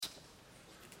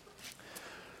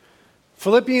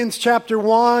Philippians chapter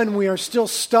 1, we are still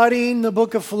studying the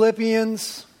book of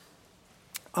Philippians.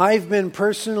 I've been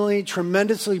personally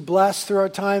tremendously blessed through our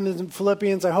time in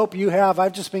Philippians. I hope you have.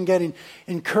 I've just been getting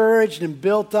encouraged and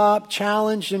built up,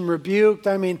 challenged and rebuked.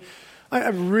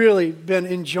 I've really been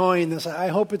enjoying this. I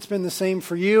hope it's been the same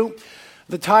for you.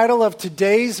 The title of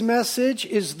today's message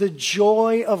is The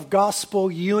Joy of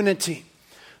Gospel Unity.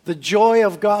 The joy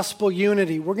of gospel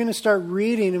unity. We're going to start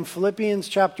reading in Philippians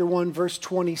chapter 1, verse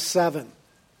 27.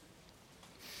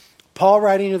 Paul,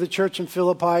 writing to the church in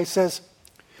Philippi, says,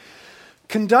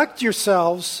 "Conduct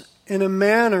yourselves in a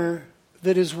manner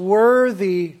that is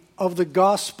worthy of the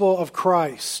gospel of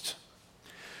Christ,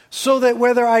 so that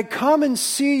whether I come and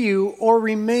see you or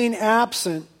remain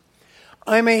absent,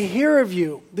 I may hear of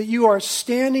you that you are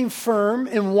standing firm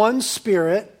in one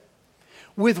spirit,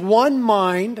 with one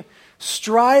mind,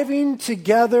 striving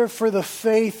together for the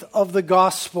faith of the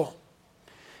gospel.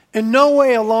 In no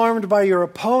way alarmed by your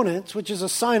opponents, which is a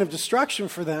sign of destruction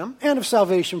for them and of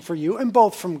salvation for you, and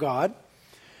both from God.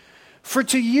 For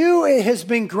to you it has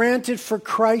been granted for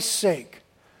Christ's sake,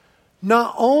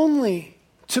 not only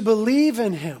to believe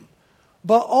in him,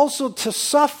 but also to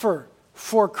suffer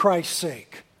for Christ's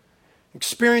sake,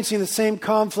 experiencing the same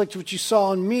conflict which you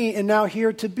saw in me and now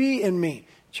here to be in me."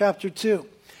 Chapter 2.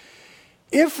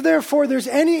 "If therefore there's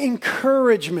any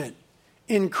encouragement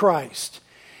in Christ,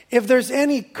 if there's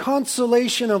any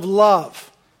consolation of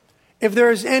love, if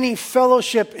there is any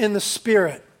fellowship in the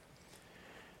Spirit,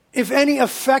 if any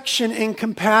affection and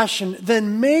compassion,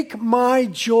 then make my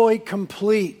joy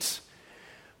complete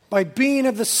by being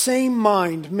of the same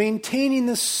mind, maintaining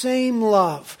the same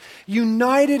love,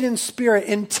 united in spirit,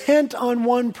 intent on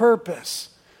one purpose.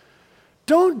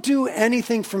 Don't do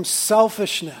anything from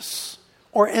selfishness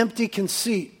or empty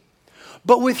conceit,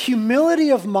 but with humility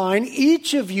of mind,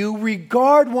 each of you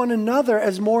regard one another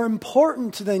as more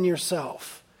important than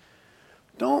yourself.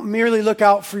 Don't merely look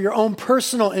out for your own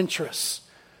personal interests,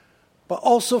 but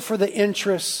also for the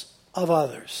interests of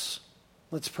others."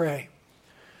 Let's pray.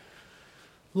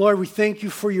 Lord, we thank you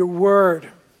for your word,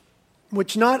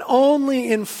 which not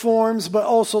only informs, but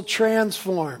also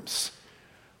transforms.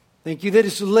 Thank you that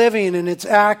it's living and it's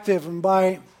active, and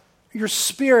by your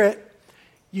Spirit,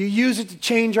 you use it to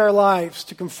change our lives,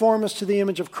 to conform us to the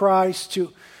image of Christ,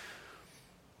 to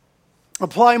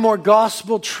apply more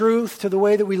gospel truth to the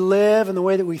way that we live and the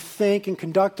way that we think and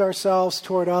conduct ourselves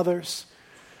toward others.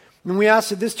 And we ask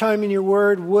that this time in your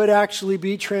word would actually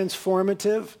be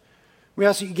transformative. We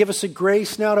ask that you give us a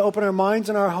grace now to open our minds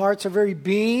and our hearts, our very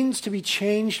beings, to be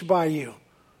changed by you.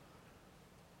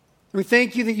 We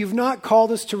thank you that you've not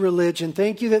called us to religion.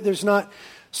 Thank you that there's not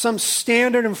some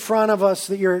standard in front of us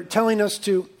that you're telling us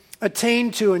to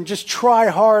attain to and just try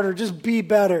harder, just be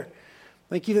better.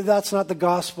 Thank you that that's not the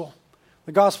gospel.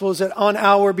 The gospel is that on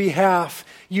our behalf,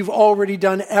 you've already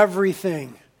done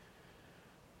everything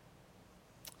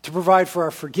to provide for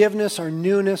our forgiveness, our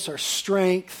newness, our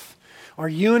strength, our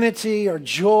unity, our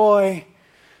joy.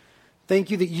 Thank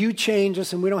you that you change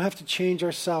us and we don't have to change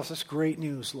ourselves. That's great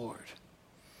news, Lord.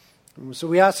 And so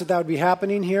we ask that would be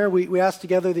happening here. We ask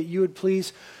together that you would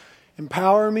please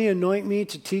empower me, anoint me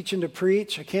to teach and to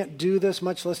preach. I can't do this,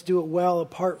 much less do it well,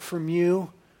 apart from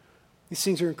you. These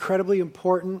things are incredibly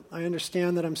important. I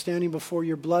understand that I'm standing before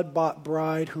your blood-bought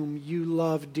bride whom you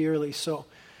love dearly. So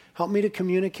help me to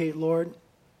communicate, Lord.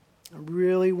 I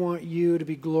really want you to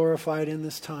be glorified in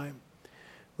this time.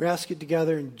 We ask it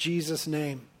together in Jesus'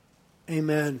 name.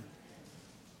 Amen.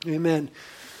 Amen.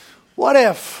 What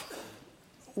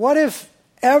if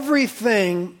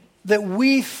everything that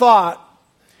we thought,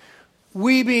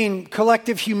 we being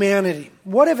collective humanity,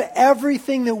 what if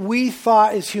everything that we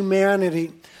thought as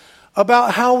humanity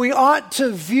about how we ought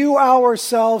to view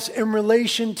ourselves in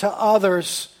relation to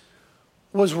others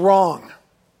was wrong?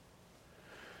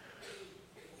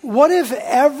 What if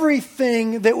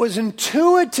everything that was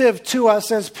intuitive to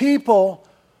us as people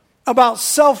about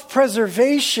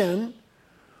self-preservation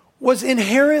was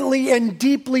inherently and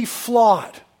deeply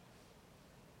flawed?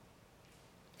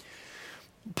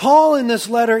 Paul in this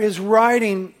letter is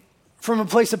writing from a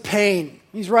place of pain.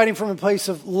 He's writing from a place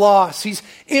of loss. He's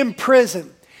in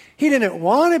prison. He didn't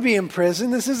want to be in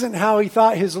prison. This isn't how he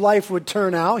thought his life would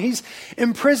turn out. He's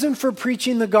in prison for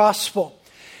preaching the gospel.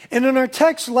 And in our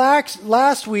text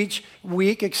last week,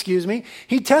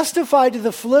 he testified to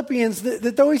the Philippians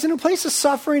that though he's in a place of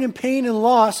suffering and pain and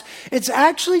loss, it's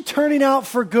actually turning out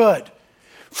for good,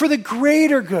 for the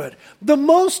greater good. The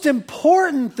most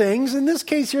important things, in this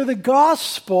case here, the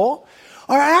gospel,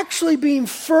 are actually being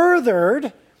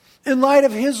furthered in light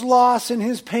of his loss and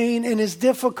his pain and his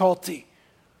difficulty.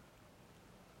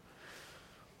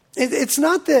 It's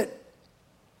not that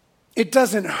it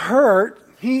doesn't hurt.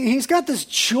 He's got this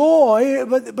joy,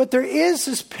 but there is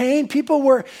this pain. People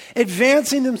were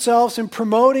advancing themselves and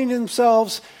promoting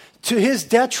themselves to his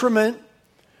detriment.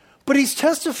 But he's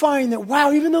testifying that,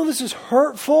 wow, even though this is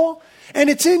hurtful and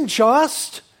it's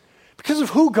unjust, because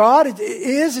of who God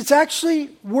is, it's actually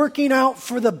working out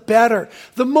for the better.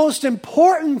 The most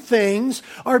important things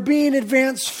are being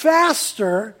advanced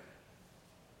faster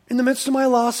in the midst of my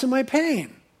loss and my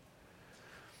pain.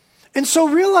 And so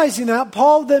realizing that,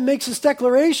 Paul then makes this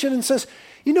declaration and says,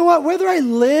 you know what, whether I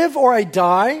live or I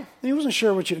die, he wasn't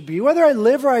sure which it would be, whether I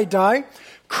live or I die,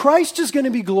 Christ is going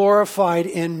to be glorified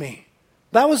in me.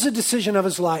 That was the decision of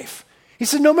his life. He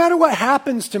said, no matter what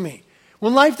happens to me,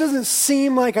 when life doesn't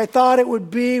seem like I thought it would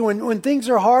be, when things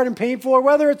are hard and painful, or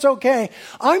whether it's okay,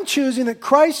 I'm choosing that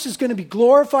Christ is going to be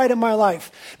glorified in my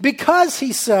life. Because,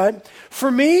 he said, for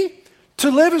me,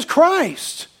 to live is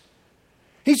Christ.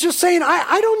 He's just saying,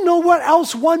 I don't know what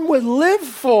else one would live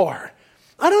for.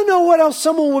 I don't know what else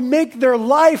someone would make their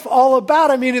life all about.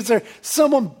 I mean, is there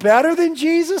someone better than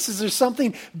Jesus? Is there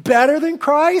something better than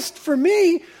Christ? For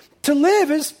me, to live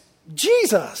is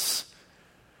Jesus.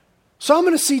 So I'm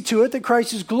going to see to it that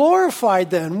Christ is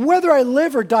glorified then, whether I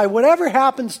live or die, whatever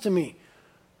happens to me,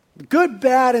 the good,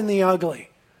 bad, and the ugly.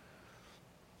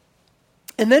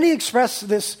 And then he expressed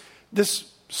this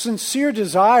sincere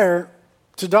desire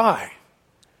to die.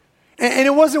 And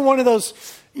it wasn't one of those,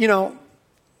 it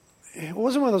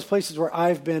wasn't one of those places where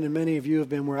I've been and many of you have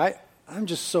been where I'm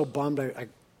just so bummed I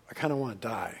kind of want to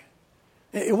die.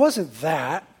 It wasn't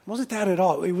that. It wasn't that at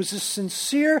all. It was this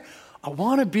sincere, I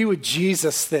want to be with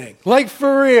Jesus thing. Like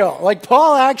for real. Like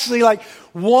Paul actually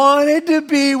wanted to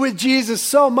be with Jesus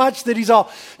so much that he's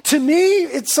all, to me,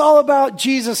 it's all about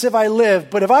Jesus if I live.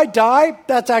 But if I die,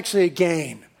 that's actually a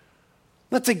gain.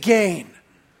 That's a gain.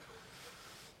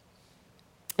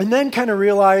 And then kind of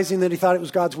realizing that he thought it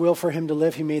was God's will for him to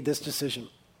live, he made this decision.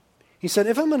 He said,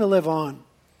 if I'm going to live on,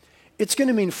 it's going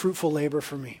to mean fruitful labor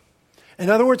for me. In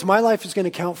other words, my life is going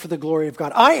to count for the glory of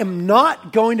God. I am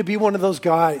not going to be one of those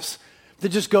guys that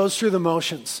just goes through the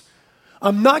motions.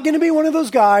 I'm not going to be one of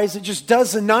those guys that just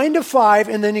does the 9 to 5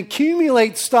 and then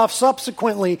accumulates stuff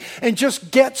subsequently and just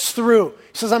gets through.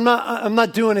 He says, I'm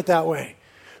not doing it that way.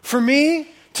 For me,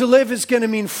 to live is going to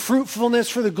mean fruitfulness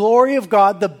for the glory of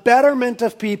God, the betterment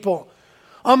of people.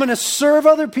 I'm going to serve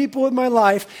other people with my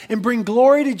life and bring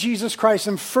glory to Jesus Christ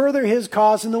and further his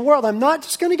cause in the world. I'm not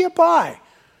just going to get by.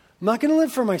 I'm not going to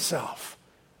live for myself.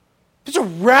 These are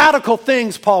radical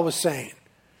things Paul was saying.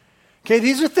 Okay,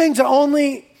 these are things that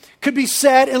only could be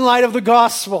said in light of the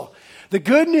gospel. The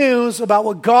good news about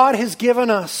what God has given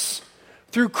us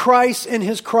through Christ and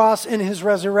his cross and his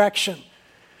resurrection.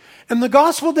 And the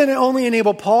gospel didn't only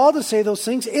enable Paul to say those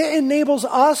things, it enables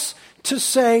us to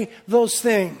say those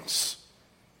things.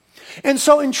 And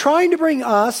so in trying to bring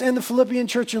us and the Philippian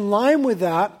church in line with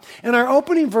that, in our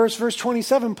opening verse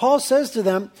 27, Paul says to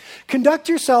them, conduct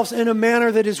yourselves in a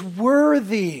manner that is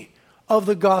worthy of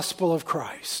the gospel of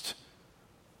Christ.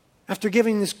 After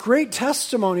giving this great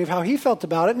testimony of how he felt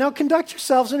about it, now conduct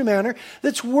yourselves in a manner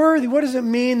that's worthy. What does it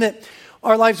mean that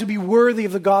our lives would be worthy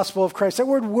of the gospel of Christ? That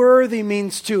word worthy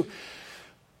means to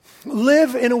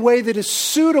live in a way that is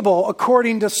suitable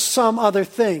according to some other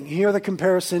thing. Here the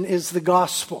comparison is the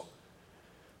gospel.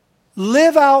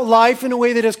 Live out life in a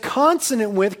way that is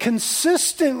consonant with,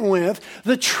 consistent with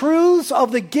the truths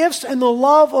of the gifts and the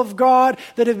love of God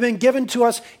that have been given to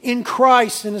us in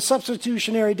Christ in a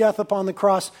substitutionary death upon the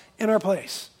cross in our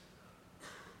place.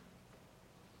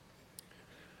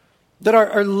 That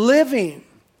our living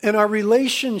and our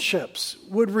relationships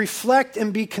would reflect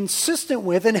and be consistent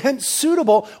with and hence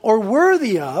suitable or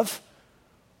worthy of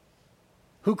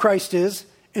who Christ is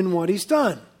and what he's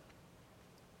done.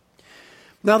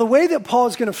 Now, the way that Paul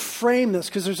is going to frame this,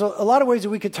 because there's a lot of ways that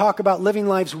we could talk about living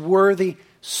lives worthy,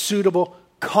 suitable,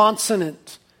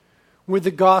 consonant with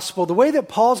the gospel. The way that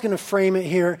Paul's going to frame it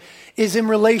here is in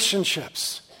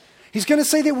relationships. He's going to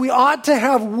say that we ought to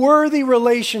have worthy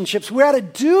relationships. We ought to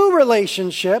do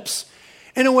relationships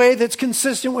in a way that's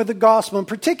consistent with the gospel, and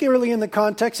particularly in the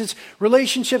context, it's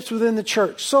relationships within the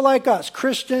church. So like us,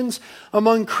 Christians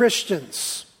among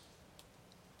Christians.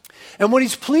 And what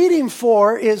he's pleading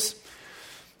for is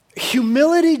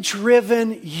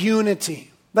humility-driven unity.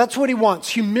 That's what he wants,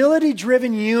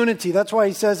 humility-driven unity. That's why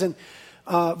he says in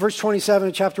verse 27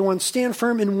 of chapter 1, stand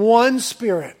firm in one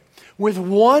spirit, with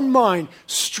one mind,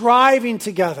 striving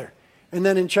together. And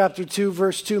then in chapter 2,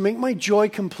 verse 2, make my joy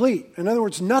complete. In other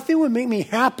words, nothing would make me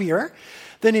happier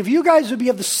than if you guys would be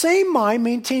of the same mind,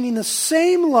 maintaining the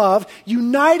same love,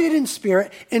 united in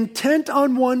spirit, intent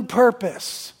on one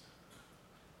purpose.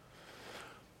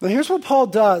 Now here's what Paul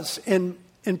does in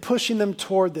in pushing them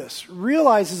toward this,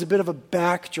 realize is a bit of a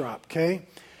backdrop, okay?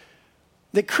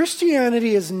 That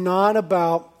Christianity is not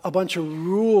about a bunch of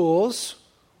rules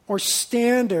or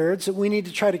standards that we need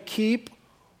to try to keep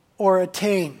or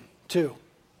attain to.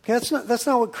 Okay, that's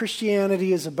not what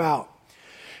Christianity is about.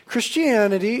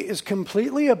 Christianity is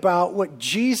completely about what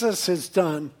Jesus has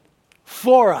done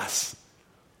for us,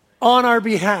 on our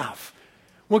behalf.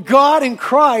 What God in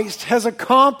Christ has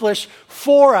accomplished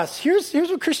for us. Here's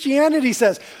what Christianity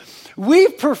says.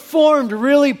 We've performed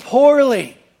really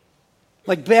poorly,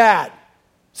 like bad.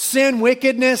 Sin,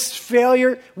 wickedness,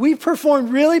 failure. We've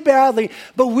performed really badly,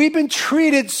 but we've been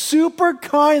treated super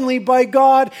kindly by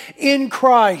God in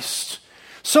Christ.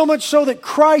 So much so that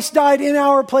Christ died in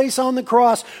our place on the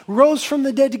cross, rose from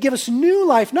the dead to give us new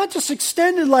life, not just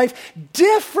extended life,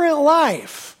 different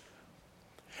life.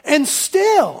 And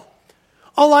still,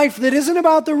 a life that isn't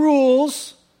about the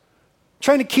rules,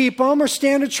 trying to keep them, or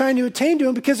standards trying to attain to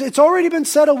them, because it's already been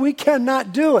settled we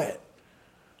cannot do it.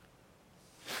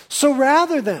 So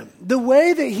rather than the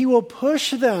way that he will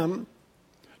push them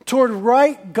toward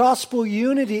right gospel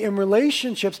unity in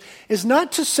relationships is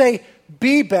not to say,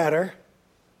 be better.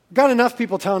 Got enough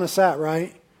people telling us that,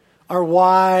 right? Our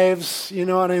wives, you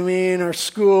know what I mean? Our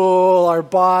school, our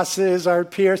bosses, our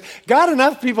peers. Got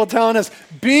enough people telling us,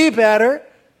 be better,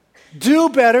 do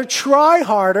better, try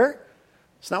harder.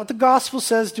 It's not what the gospel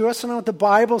says to us. It's not what the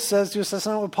Bible says to us. That's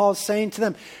not what Paul is saying to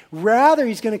them. Rather,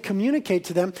 he's going to communicate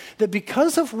to them that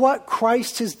because of what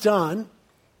Christ has done,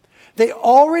 they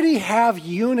already have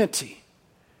unity.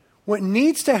 What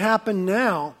needs to happen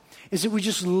now is that we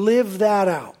just live that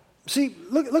out. See,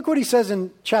 look what he says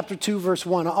in chapter 2, verse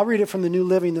 1. I'll read it from the New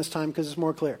Living this time because it's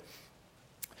more clear.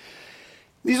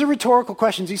 These are rhetorical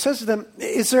questions. He says to them,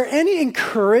 is there any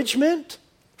encouragement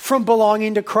from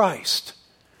belonging to Christ?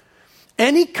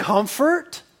 Any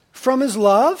comfort from his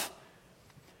love?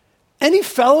 Any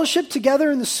fellowship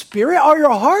together in the Spirit? Are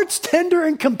your hearts tender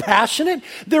and compassionate?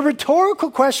 The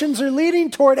rhetorical questions are leading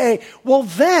toward well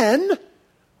then,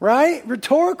 right?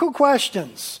 Rhetorical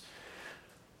questions.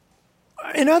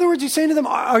 In other words, he's saying to them,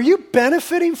 are you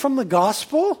benefiting from the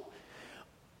gospel?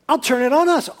 I'll turn it on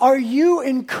us. Are you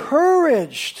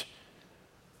encouraged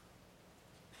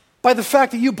by the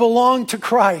fact that you belong to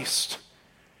Christ?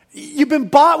 You've been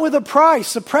bought with a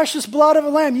price, the precious blood of a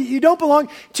lamb. You don't belong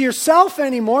to yourself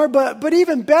anymore, but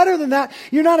even better than that,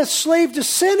 you're not a slave to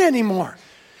sin anymore.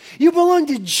 You belong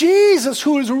to Jesus,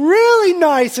 who is really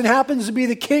nice and happens to be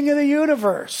the King of the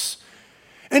universe.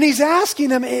 And he's asking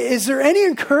them, is there any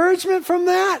encouragement from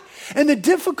that? And the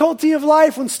difficulty of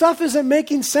life, when stuff isn't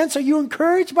making sense, are you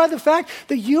encouraged by the fact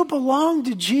that you belong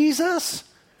to Jesus?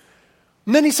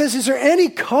 And then he says, is there any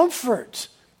comfort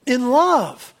in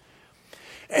love?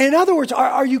 In other words,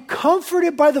 are you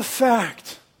comforted by the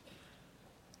fact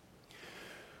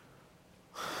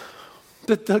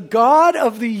that the God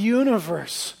of the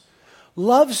universe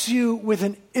loves you with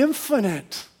an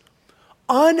infinite,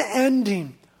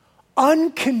 unending,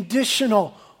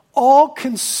 unconditional,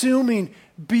 all-consuming,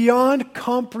 beyond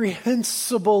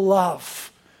comprehensible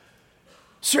love?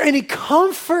 Is there any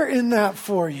comfort in that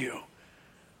for you?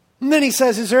 And then he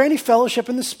says, is there any fellowship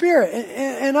in the Spirit?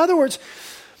 In other words,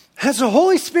 has the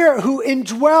Holy Spirit who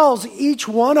indwells each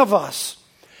one of us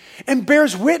and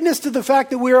bears witness to the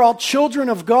fact that we are all children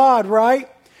of God, right?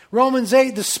 Romans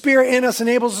 8, the Spirit in us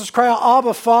enables us to cry out,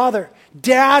 Abba, Father,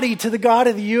 Daddy to the God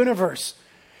of the universe.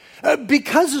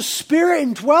 Because the Spirit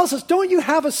indwells us, don't you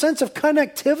have a sense of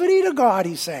connectivity to God,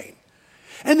 he's saying?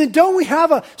 And then don't we have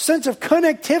a sense of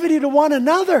connectivity to one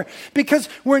another? Because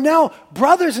we're now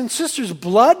brothers and sisters,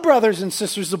 blood brothers and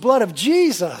sisters, the blood of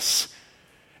Jesus.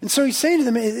 And so he's saying to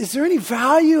them, is there any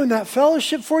value in that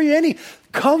fellowship for you? Any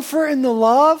comfort in the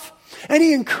love?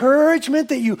 Any encouragement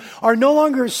that you are no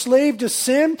longer a slave to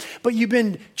sin, but you've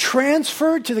been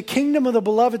transferred to the kingdom of the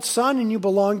beloved Son and you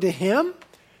belong to him?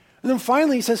 And then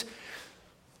finally he says,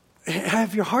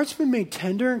 have your hearts been made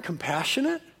tender and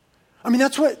compassionate? I mean,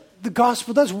 that's what the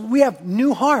gospel does. We have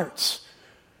new hearts,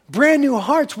 brand new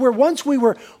hearts, where once we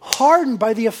were hardened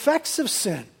by the effects of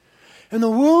sin and the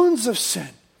wounds of sin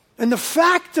and the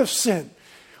fact of sin.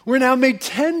 We're now made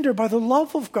tender by the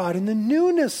love of God and the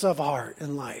newness of heart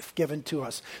and life given to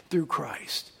us through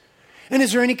Christ. And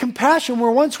is there any compassion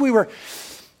where once we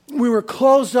were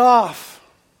closed off,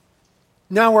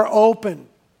 now we're open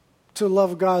to the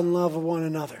love of God and love of one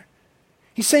another?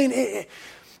 He's saying,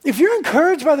 if you're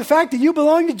encouraged by the fact that you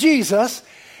belong to Jesus,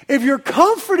 if you're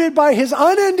comforted by his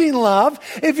unending love,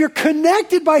 if you're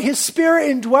connected by his Spirit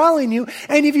indwelling you,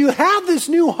 and if you have this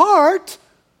new heart,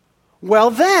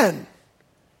 well then,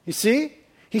 you see,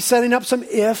 he's setting up some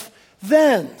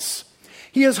if-thens.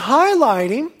 He is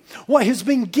highlighting what has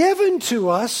been given to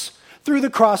us through the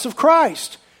cross of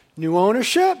Christ. New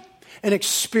ownership, an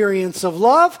experience of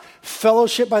love,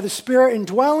 fellowship by the Spirit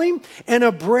indwelling, and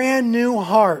a brand new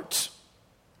heart.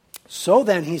 So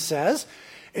then, he says,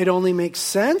 it only makes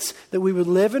sense that we would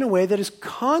live in a way that is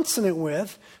consonant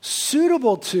with,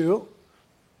 suitable to,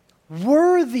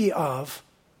 worthy of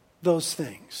those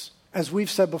things. As we've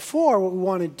said before, what we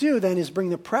want to do then is bring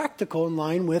the practical in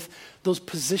line with those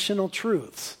positional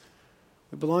truths.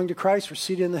 We belong to Christ. We're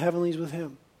seated in the heavenlies with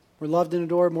him. We're loved and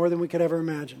adored more than we could ever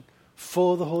imagine.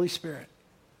 Full of the Holy Spirit.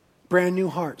 Brand new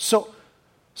heart.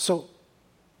 So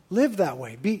live that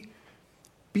way.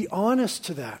 Be honest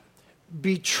to that.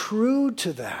 Be true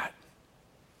to that.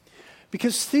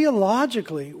 Because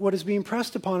theologically, what is being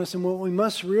pressed upon us and what we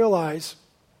must realize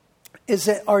is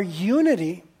that our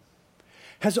unity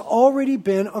has already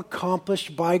been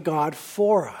accomplished by God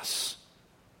for us.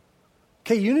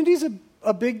 Okay, unity is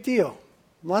a big deal.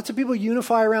 Lots of people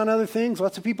unify around other things.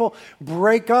 Lots of people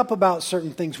break up about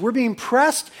certain things. We're being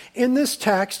pressed in this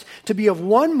text to be of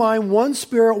one mind, one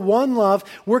spirit, one love,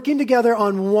 working together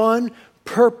on one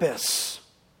purpose.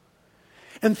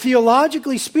 And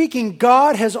theologically speaking,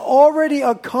 God has already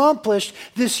accomplished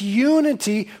this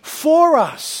unity for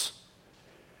us.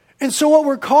 And so what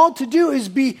we're called to do is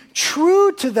be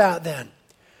true to that then.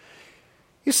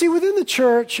 You see, within the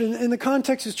church, in the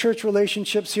context of church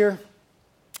relationships here,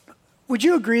 would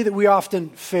you agree that we often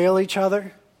fail each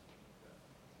other?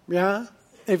 Yeah?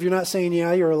 If you're not saying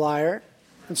yeah, you're a liar.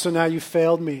 And so now you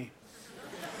failed me.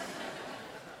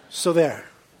 So there.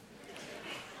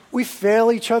 We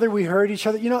fail each other, we hurt each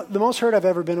other. You know, the most hurt I've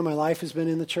ever been in my life has been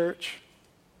in the church.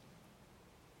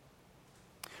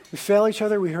 We fail each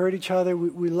other, we hurt each other,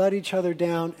 we let each other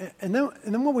down. And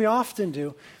then what we often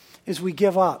do is we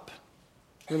give up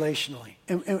relationally.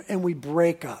 And we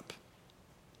break up.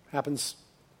 Happens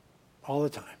all the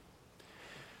time.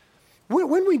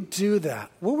 When we do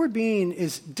that, what we're being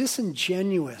is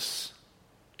disingenuous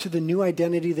to the new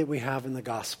identity that we have in the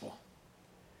gospel.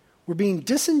 We're being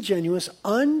disingenuous,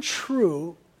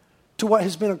 untrue to what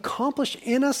has been accomplished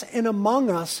in us and among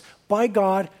us by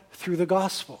God through the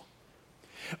gospel.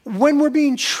 When we're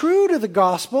being true to the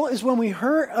gospel is when we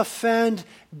hurt, offend,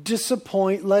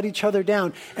 disappoint, let each other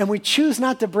down, and we choose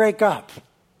not to break up.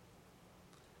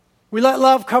 We let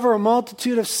love cover a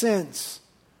multitude of sins.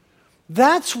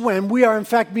 That's when we are in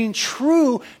fact being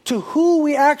true to who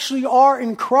we actually are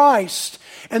in Christ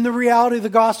and the reality of the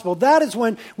gospel. That is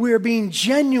when we are being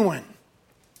genuine.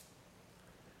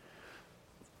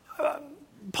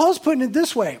 Paul's putting it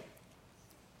this way.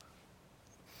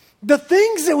 The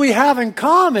things that we have in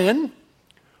common,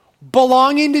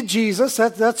 belonging to Jesus,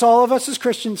 that's all of us as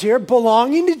Christians here,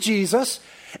 belonging to Jesus,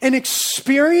 an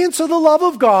experience of the love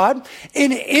of God,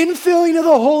 an infilling of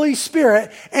the Holy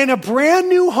Spirit, and a brand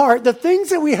new heart, the things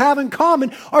that we have in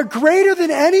common are greater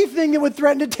than anything that would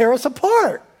threaten to tear us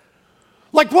apart.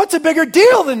 Like, what's a bigger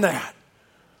deal than that?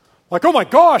 Like, oh my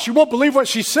gosh, you won't believe what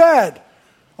she said.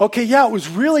 Okay, yeah, it was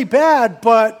really bad,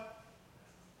 but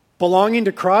belonging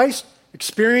to Christ,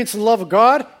 experience the love of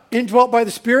God, indwelt by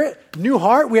the Spirit, new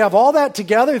heart, we have all that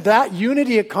together, that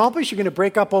unity accomplished. You're going to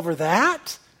break up over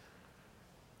that?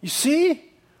 You see,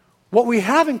 what we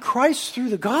have in Christ through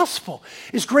the gospel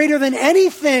is greater than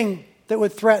anything that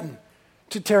would threaten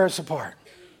to tear us apart.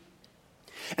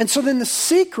 And so then the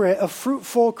secret of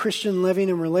fruitful Christian living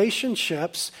and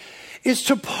relationships is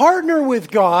to partner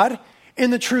with God in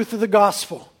the truth of the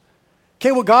gospel.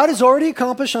 Okay, what God has already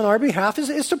accomplished on our behalf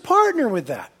is to partner with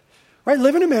that. Right?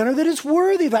 Live in a manner that is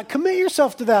worthy of that. Commit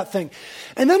yourself to that thing.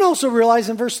 And then also realize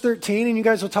in verse 13, and you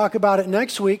guys will talk about it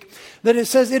next week, that it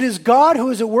says, it is God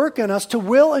who is at work in us to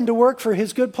will and to work for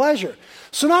his good pleasure.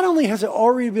 So not only has it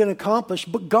already been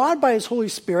accomplished, but God by his Holy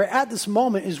Spirit at this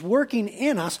moment is working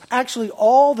in us actually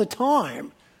all the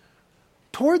time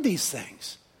toward these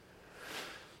things.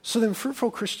 So then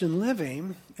fruitful Christian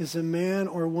living is a man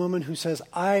or a woman who says,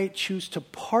 I choose to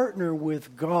partner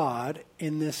with God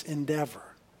in this endeavor.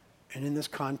 And in this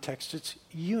context, it's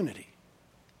unity.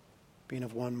 Being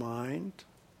of one mind,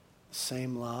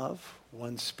 same love,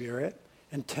 one spirit,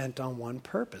 intent on one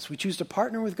purpose. We choose to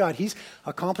partner with God. He's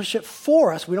accomplished it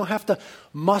for us. We don't have to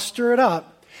muster it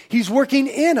up. He's working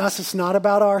in us. It's not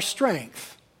about our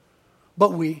strength,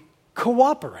 but we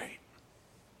cooperate.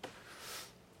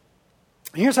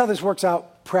 Here's how this works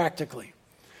out practically.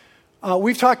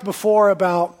 We've talked before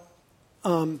about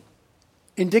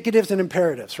indicatives and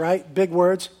imperatives, right? Big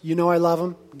words. You know I love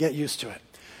them. Get used to it.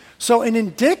 So an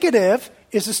indicative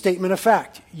is a statement of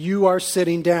fact. You are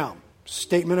sitting down.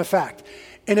 Statement of fact.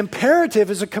 An imperative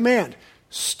is a command.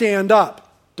 Stand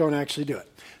up. Don't actually do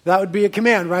it. That would be a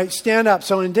command, right? Stand up.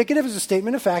 So an indicative is a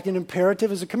statement of fact, an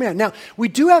imperative is a command. Now, we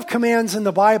do have commands in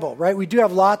the Bible, right? We do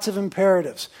have lots of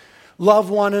imperatives.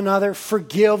 Love one another,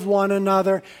 forgive one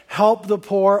another, help the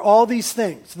poor, all these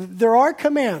things. There are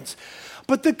commands.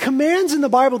 But the commands in the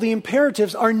Bible, the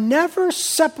imperatives, are never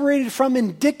separated from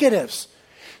indicatives.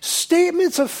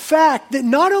 Statements of fact that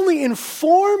not only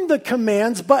inform the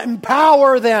commands, but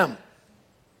empower them.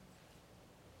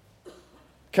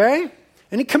 Okay?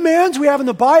 Any commands we have in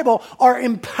the Bible are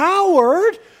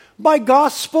empowered by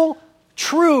gospel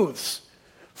truths.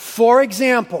 For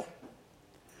example,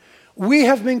 we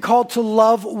have been called to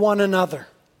love one another.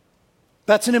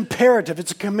 That's an imperative.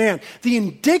 It's a command. The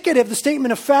indicative, the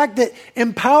statement of fact that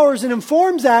empowers and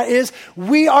informs that is,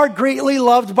 we are greatly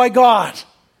loved by God.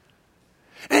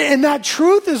 And that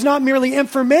truth is not merely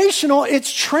informational,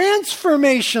 it's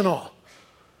transformational.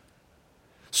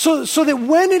 So that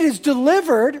when it is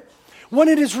delivered, when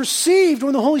it is received,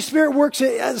 when the Holy Spirit works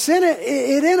it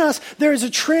in us, there is a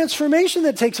transformation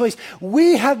that takes place.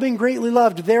 We have been greatly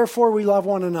loved, therefore we love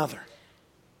one another.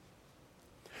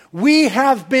 We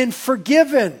have been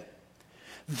forgiven,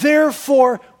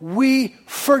 therefore we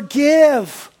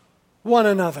forgive one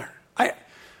another. I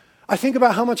think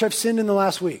about how much I've sinned in the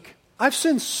last week. I've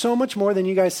sinned so much more than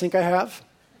you guys think I have.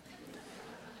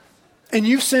 And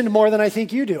you've sinned more than I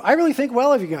think you do. I really think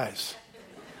well of you guys.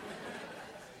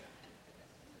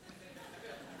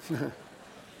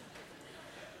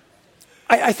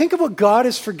 I think of what God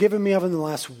has forgiven me of in the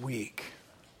last week.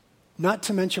 Not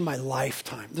to mention my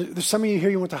lifetime. There's some of you here,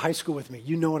 you went to high school with me.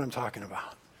 You know what I'm talking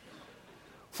about.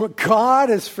 What God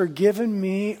has forgiven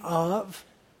me of.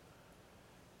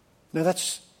 Now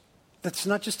that's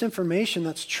not just information,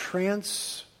 that's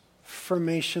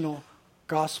transformational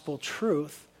gospel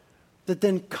truth that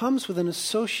then comes with an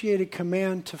associated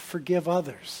command to forgive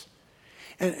others.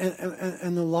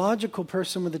 And the logical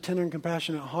person with a tender and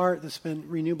compassionate heart that's been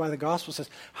renewed by the gospel says,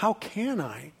 how can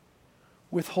I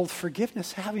withhold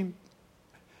forgiveness having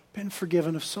been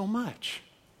forgiven of so much?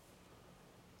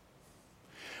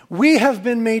 We have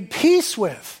been made peace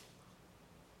with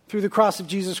through the cross of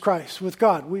Jesus Christ, with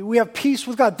God. We have peace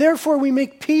with God. Therefore, we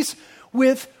make peace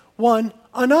with one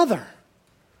another.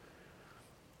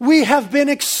 We have been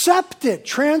accepted.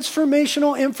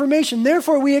 Transformational information.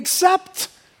 Therefore, we accept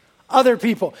other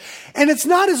people. And it's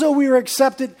not as though we were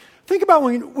accepted. Think about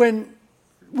when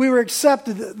we were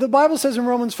accepted. The Bible says in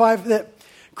Romans 5 that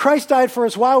Christ died for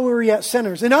us while we were yet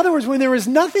sinners. In other words, when there was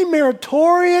nothing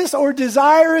meritorious or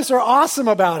desirous or awesome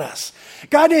about us.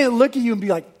 God didn't look at you and be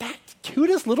like, that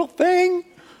cutest little thing.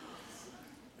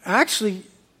 Actually,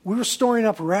 we were storing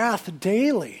up wrath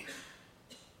daily.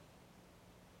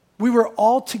 We were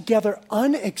altogether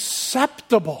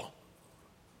unacceptable.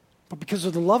 But because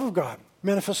of the love of God,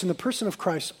 manifest in the person of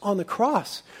Christ on the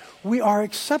cross, we are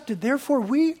accepted. Therefore,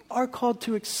 we are called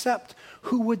to accept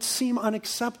who would seem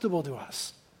unacceptable to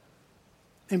us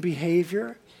in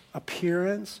behavior,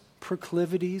 appearance,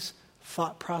 proclivities,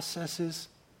 thought processes,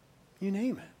 you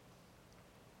name it.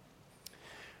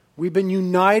 We've been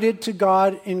united to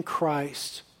God in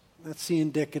Christ. That's the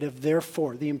indicative.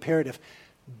 Therefore, the imperative,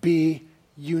 be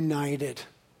united.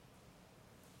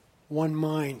 One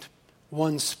mind,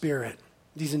 one spirit.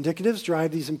 These indicatives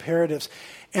drive these imperatives.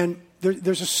 And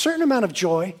there's a certain amount of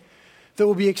joy that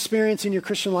will be experienced in your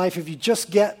Christian life if you just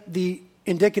get the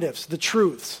indicatives, the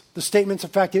truths, the statements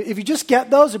of fact. If you just get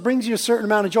those, it brings you a certain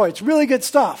amount of joy. It's really good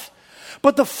stuff.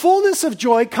 But the fullness of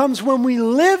joy comes when we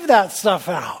live that stuff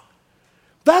out.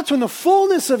 That's when the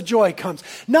fullness of joy comes.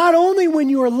 Not only when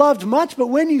you are loved much, but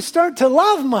when you start to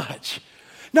love much.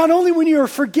 Not only when you are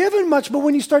forgiven much, but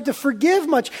when you start to forgive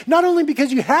much. Not only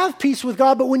because you have peace with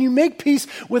God, but when you make peace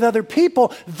with other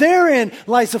people. Therein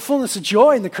lies the fullness of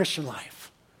joy in the Christian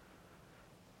life.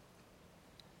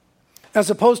 As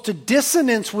opposed to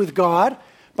dissonance with God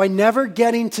by never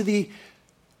getting to the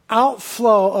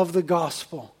outflow of the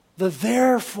gospel, the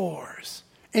therefores,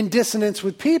 and dissonance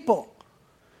with people,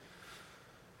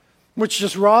 which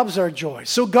just robs our joy.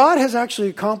 So God has actually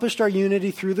accomplished our unity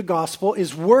through the gospel,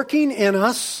 is working in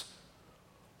us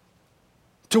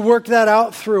to work that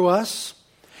out through us.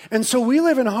 And so we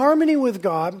live in harmony with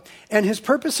God and His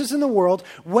purposes in the world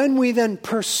when we then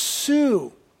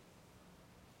pursue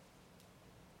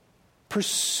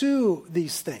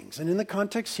these things. And in the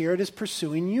context here, it is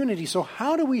pursuing unity. So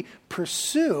how do we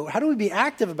pursue, how do we be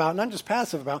active about, not just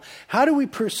passive about, how do we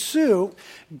pursue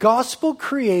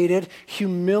gospel-created,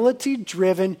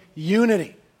 humility-driven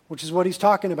unity? Which is what he's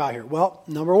talking about here. Well,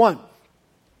 number one,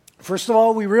 first of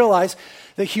all, we realize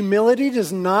that humility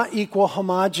does not equal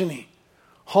homogeneity,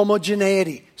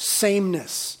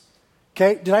 sameness.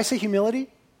 Okay, did I say humility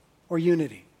or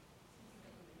unity?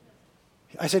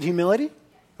 I said humility?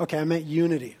 Okay, I meant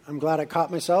unity. I'm glad I caught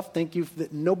myself. Thank you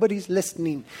that nobody's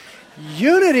listening.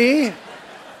 Unity,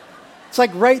 it's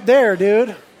like right there,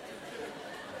 dude.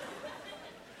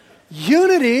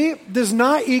 Unity does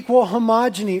not equal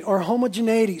homogeny or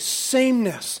homogeneity,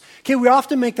 sameness. Okay, we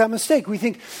often make that mistake. We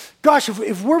think, gosh,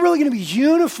 if we're really going to be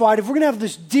unified, if we're going to have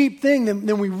this deep thing,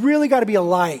 then we really got to be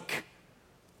alike.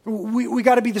 We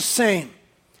got to be the same.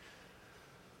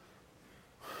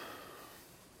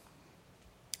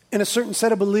 In a certain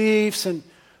set of beliefs and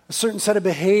a certain set of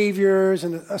behaviors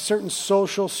and a certain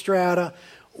social strata,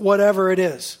 whatever it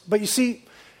is. But you see,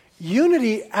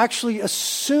 unity actually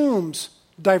assumes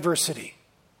diversity.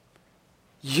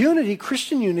 Unity,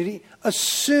 Christian unity,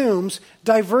 assumes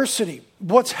diversity.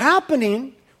 What's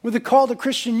happening with the call to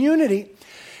Christian unity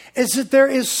is that there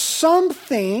is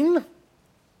something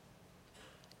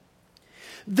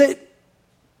that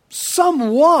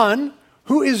someone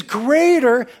who is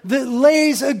greater, that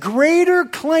lays a greater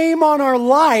claim on our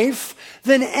life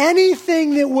than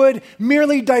anything that would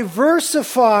merely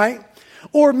diversify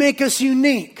or make us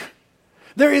unique.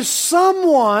 There is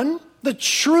someone, the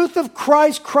truth of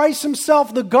Christ, Christ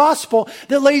himself, the gospel,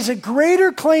 that lays a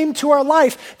greater claim to our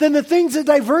life than the things that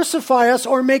diversify us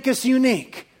or make us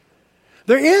unique.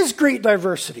 There is great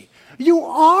diversity. You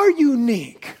are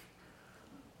unique.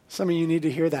 Some of you need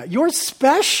to hear that. You're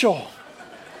special.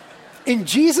 In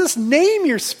Jesus' name,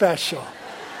 you're special.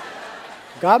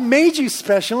 God made you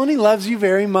special and he loves you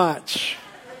very much.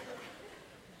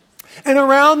 And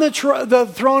around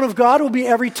the throne of God will be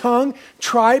every tongue,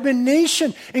 tribe, and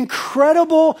nation.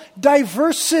 Incredible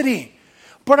diversity.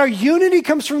 But our unity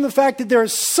comes from the fact that there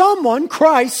is someone,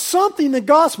 Christ, something, the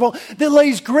gospel, that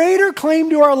lays greater claim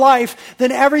to our life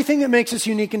than everything that makes us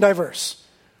unique and diverse.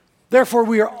 Therefore,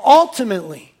 we are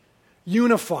ultimately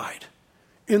unified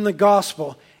in the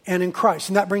gospel and in Christ.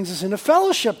 And that brings us into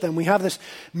fellowship then. We have this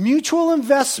mutual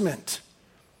investment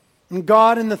in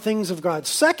God and the things of God.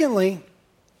 Secondly,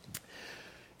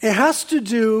 it has to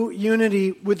do,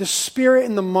 unity, with the spirit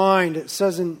and the mind. It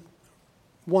says in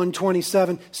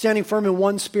 1:27, standing firm in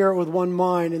one spirit with one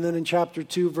mind. And then in chapter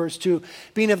 2, verse 2,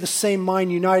 being of the same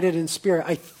mind, united in spirit.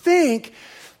 I think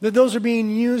that those are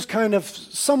being used kind of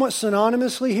somewhat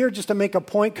synonymously here, just to make a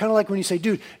point, kind of like when you say,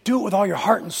 dude, do it with all your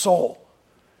heart and soul.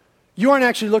 You aren't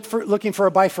actually looking for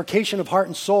a bifurcation of heart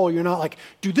and soul. You're not like,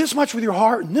 do this much with your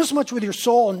heart and this much with your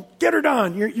soul and get her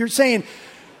done. You're saying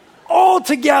all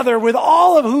together with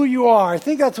all of who you are. I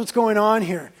think that's what's going on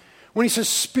here when he says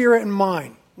spirit and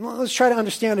mind. Well, let's try to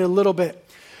understand it a little bit.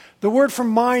 The word for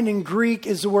mind in Greek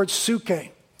is the word suke.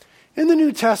 In the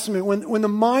New Testament, when the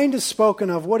mind is spoken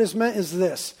of, what is meant is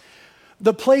this: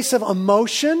 the place of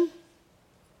emotion,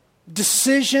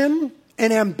 decision,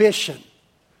 and ambition.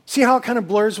 See how it kind of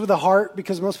blurs with the heart?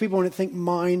 Because most people, when they think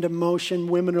mind, emotion,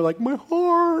 women are like, my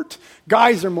heart.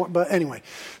 Guys are more, but anyway.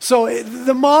 So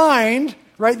the mind,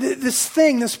 right, this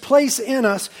thing, this place in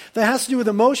us that has to do with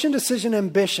emotion, decision,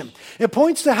 ambition. It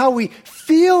points to how we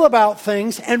feel about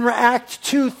things and react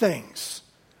to things.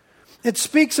 It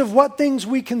speaks of what things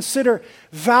we consider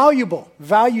valuable,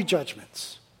 value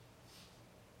judgments,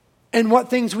 and what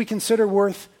things we consider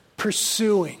worth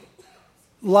pursuing,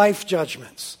 life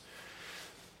judgments.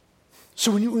 So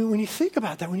when you think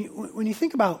about that, when you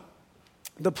think about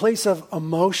the place of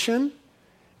emotion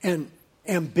and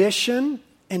ambition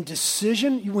and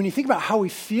decision, when you think about how we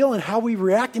feel and how we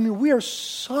react, I mean, we are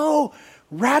so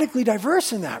radically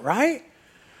diverse in that, right?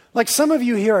 Like some of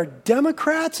you here are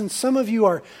Democrats and some of you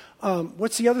are,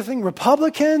 what's the other thing?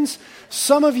 Republicans.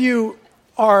 Some of you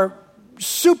are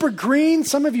super green.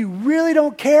 Some of you really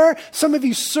don't care. Some of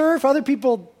you surf. Other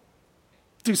people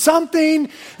do something.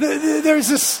 There's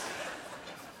this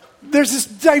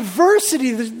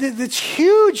diversity that's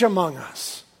huge among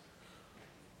us.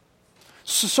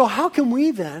 So how can we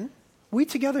then, we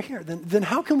together here, then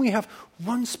how can we have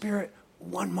one spirit,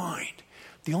 one mind?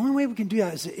 The only way we can do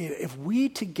that is if we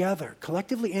together,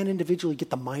 collectively and individually,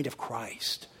 get the mind of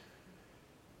Christ.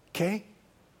 Okay?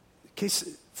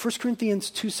 1 Corinthians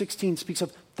 2:16 speaks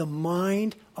of the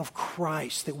mind of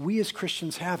Christ, that we as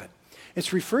Christians have it.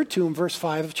 It's referred to in verse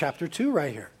 5 of chapter 2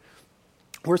 right here,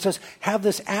 where it says, have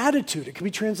this attitude. It can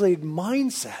be translated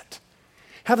mindset.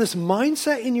 Have this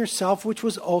mindset in yourself, which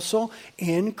was also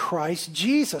in Christ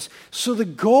Jesus. So the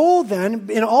goal then,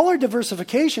 in all our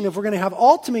diversification, if we're going to have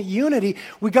ultimate unity,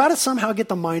 we got to somehow get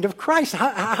the mind of Christ.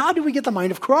 How do we get the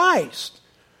mind of Christ?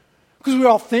 Because we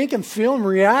all think and feel and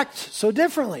react so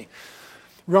differently.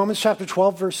 Romans chapter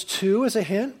 12, verse 2 is a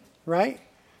hint, right? It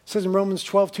says in Romans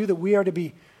 12:2 that we are to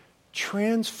be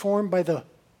transformed by the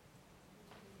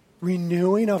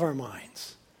renewing of our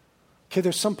minds. Okay,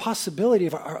 there's some possibility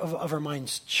of our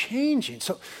minds changing.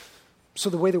 So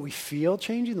the way that we feel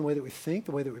changing, the way that we think,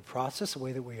 the way that we process, the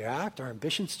way that we act, our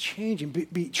ambitions changing.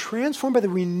 Be transformed by the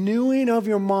renewing of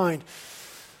your mind.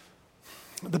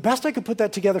 The best I could put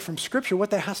that together from Scripture,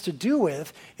 what that has to do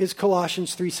with is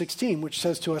Colossians 3:16, which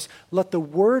says to us, let the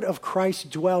word of Christ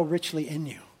dwell richly in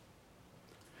you.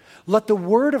 Let the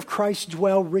word of Christ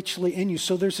dwell richly in you.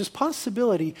 So there's this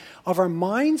possibility of our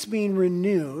minds being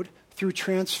renewed through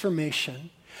transformation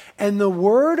and the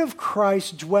word of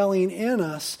Christ dwelling in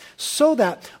us so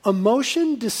that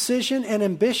emotion, decision, and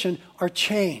ambition are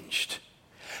changed.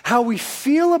 How we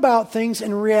feel about things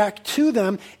and react to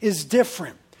them is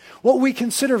different. What we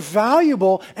consider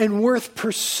valuable and worth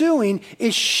pursuing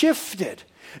is shifted.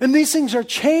 And these things are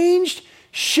changed,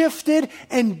 shifted,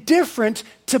 and different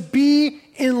to be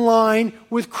in line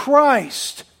with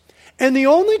Christ. And the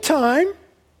only time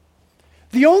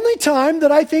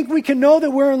that I think we can know that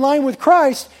we're in line with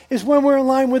Christ is when we're in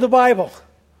line with the Bible.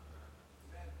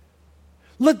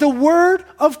 Let the word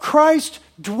of Christ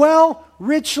dwell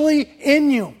richly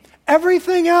in you.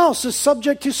 Everything else is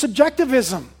subject to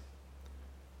subjectivism.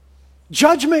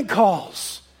 Judgment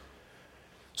calls.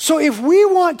 So if we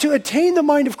want to attain the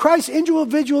mind of Christ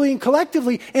individually and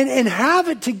collectively and have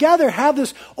it together, have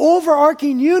this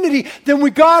overarching unity, then we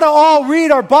got to all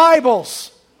read our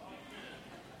Bibles.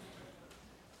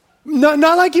 Not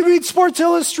like you read Sports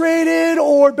Illustrated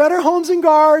or Better Homes and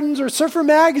Gardens or Surfer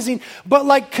Magazine, but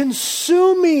like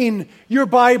consuming your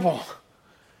Bible.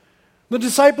 The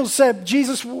disciples said,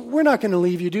 Jesus, we're not going to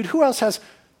leave you, dude. Who else has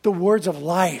the words of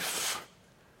life?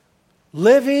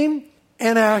 Living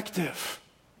and active.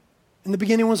 In the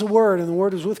beginning was a Word, and the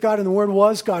Word was with God, and the Word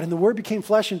was God, and the Word became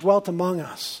flesh and dwelt among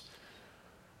us.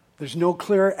 There's no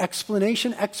clearer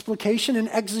explanation, explication, and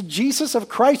exegesis of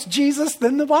Christ Jesus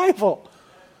than the Bible.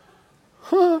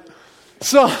 Huh.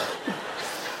 So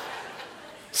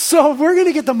if we're going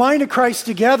to get the mind of Christ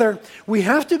together, we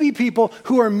have to be people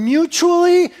who are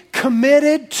mutually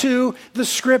committed to the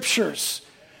Scriptures.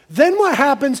 Then what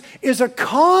happens is a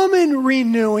common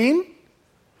renewing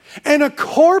and a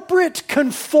corporate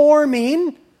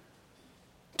conforming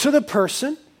to the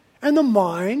person and the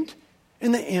mind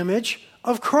and the image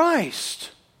of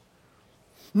Christ.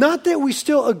 Not that we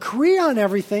still agree on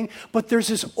everything, but there's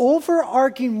this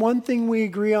overarching one thing we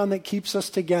agree on that keeps us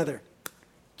together.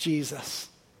 Jesus.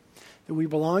 That we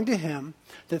belong to Him,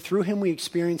 that through Him we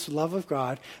experience the love of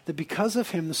God, that because of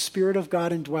Him the Spirit of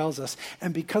God indwells us,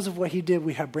 and because of what He did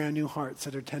we have brand new hearts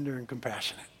that are tender and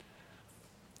compassionate.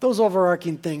 Those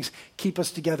overarching things keep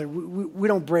us together. We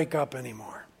don't break up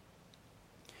anymore.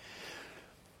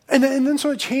 And then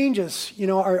so it changes,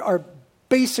 our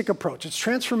basic approach. It's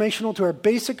transformational to our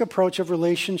basic approach of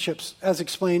relationships as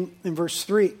explained in verse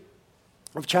 3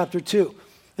 of chapter 2.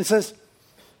 It says,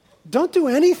 don't do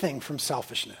anything from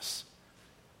selfishness.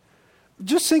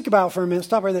 Just think about for a minute,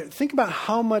 stop right there. Think about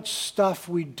how much stuff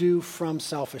we do from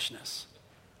selfishness.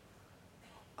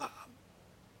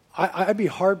 I'd be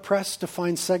hard-pressed to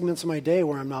find segments of my day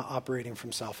where I'm not operating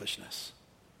from selfishness.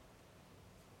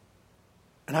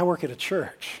 And I work at a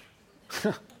church.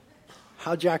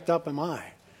 How jacked up am I?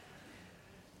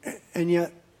 And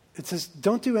yet, it says,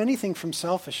 don't do anything from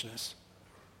selfishness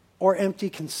or empty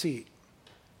conceit.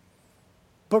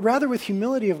 But rather with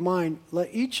humility of mind,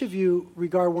 let each of you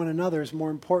regard one another as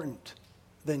more important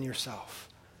than yourself.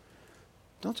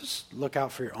 Don't just look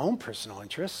out for your own personal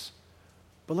interests,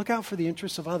 but look out for the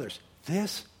interests of others.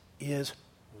 This is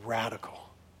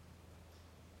radical.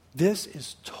 This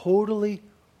is totally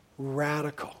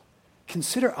radical.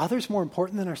 Consider others more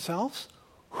important than ourselves?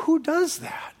 Who does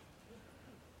that?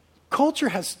 Culture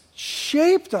has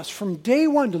shaped us from day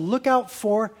one to look out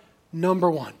for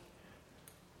number one.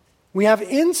 We have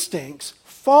instincts,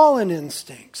 fallen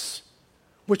instincts,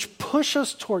 which push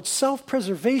us towards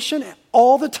self-preservation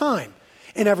all the time.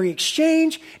 In every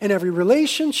exchange, in every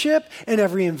relationship, in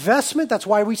every investment. That's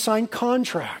why we sign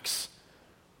contracts.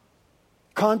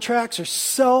 Contracts are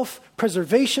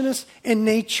self-preservationist in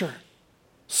nature.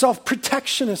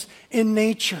 Self-protectionist in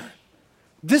nature.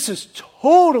 This is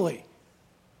totally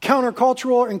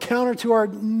countercultural and counter to our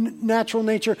natural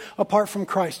nature apart from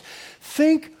Christ.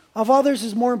 Think of others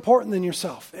as more important than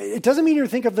yourself. It doesn't mean you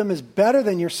think of them as better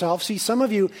than yourself. See, some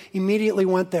of you immediately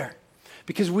went there.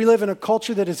 Because we live in a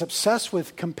culture that is obsessed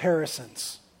with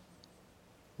comparisons.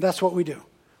 That's what we do.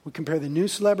 We compare the new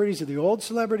celebrities to the old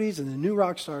celebrities and the new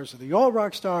rock stars to the old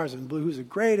rock stars and who's the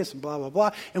greatest and blah, blah, blah.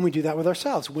 And we do that with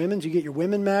ourselves. Women, you get your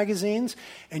women magazines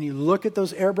and you look at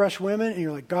those airbrush women and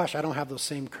you're like, gosh, I don't have those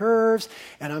same curves.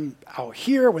 And I'm out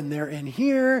here when they're in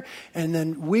here. And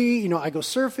then I go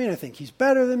surfing. I think he's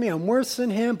better than me. I'm worse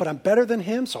than him, but I'm better than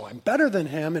him, so I'm better than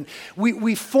him. And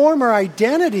we form our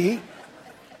identity.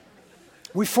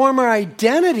 We form our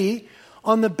identity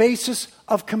on the basis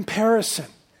of comparison.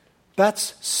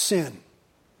 That's sin,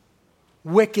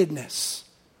 wickedness.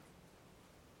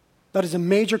 That is a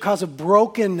major cause of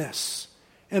brokenness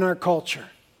in our culture.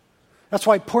 That's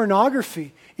why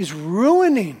pornography is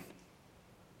ruining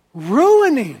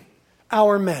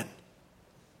our men.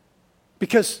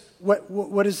 Because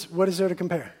what is there to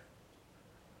compare?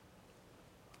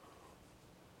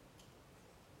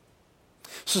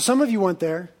 So some of you went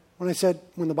there when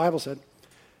the Bible said,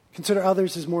 consider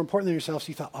others as more important than yourself. So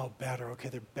you thought, oh, better. Okay,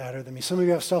 they're better than me. Some of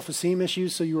you have self-esteem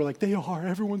issues, so you were like, they are.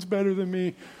 Everyone's better than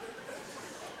me.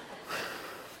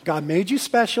 God made you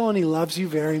special, and he loves you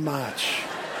very much.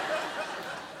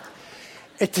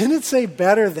 It didn't say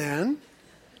better than.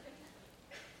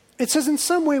 It says in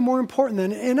some way more important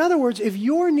than. In other words, if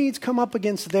your needs come up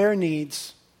against their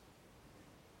needs,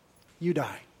 you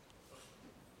die.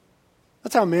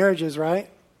 That's how marriage is, right?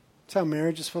 That's how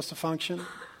marriage is supposed to function.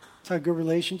 It's how good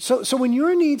relations. So when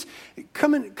your needs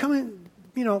come in,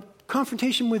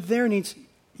 confrontation with their needs,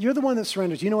 you're the one that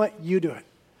surrenders. You know what? You do it.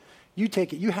 You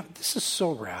take it. This is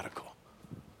so radical.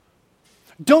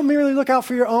 Don't merely look out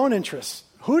for your own interests.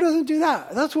 Who doesn't do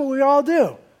that? That's what we all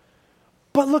do.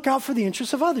 But look out for the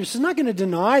interests of others. It's not going to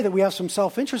deny that we have some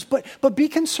self-interest, but be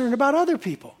concerned about other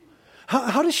people.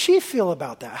 How does she feel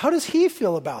about that? How does he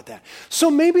feel about that?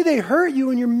 So maybe they hurt you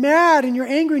and you're mad and you're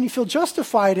angry and you feel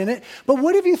justified in it, but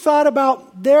what have you thought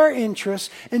about their interests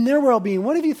and their well-being?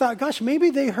 What have you thought, gosh, maybe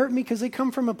they hurt me because they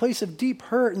come from a place of deep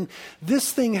hurt and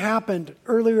this thing happened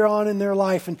earlier on in their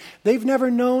life and they've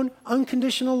never known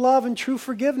unconditional love and true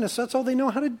forgiveness. That's all they know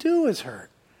how to do is hurt.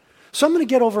 So I'm going to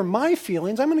get over my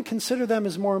feelings. I'm going to consider them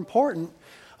as more important.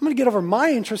 I'm going to get over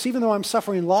my interests even though I'm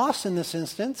suffering loss in this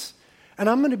instance. And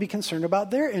I'm going to be concerned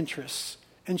about their interests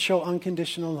and show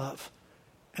unconditional love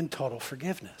and total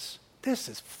forgiveness. This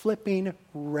is flipping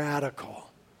radical.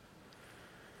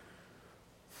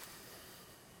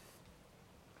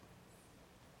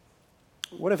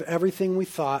 What if everything we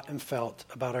thought and felt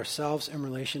about ourselves in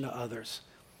relation to others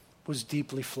was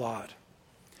deeply flawed?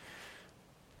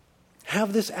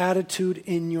 Have this attitude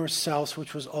in yourselves,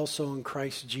 which was also in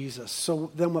Christ Jesus. So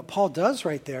then what Paul does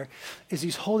right there is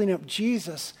he's holding up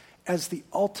Jesus as the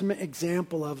ultimate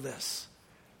example of this.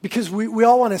 Because we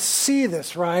all want to see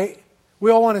this, right?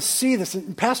 We all want to see this.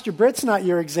 And Pastor Britt's not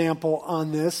your example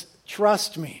on this.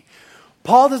 Trust me.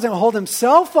 Paul doesn't hold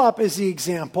himself up as the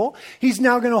example. He's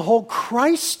now going to hold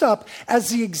Christ up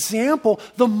as the example,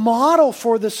 the model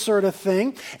for this sort of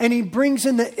thing. And he brings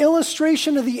in the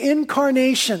illustration of the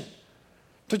incarnation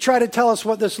to try to tell us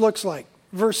what this looks like.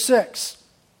 Verse 6.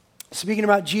 Speaking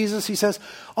about Jesus, he says,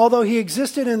 although he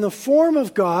existed in the form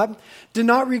of God, did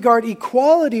not regard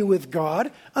equality with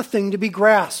God a thing to be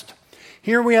grasped.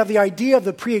 Here we have the idea of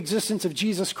the pre-existence of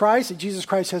Jesus Christ, that Jesus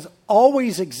Christ has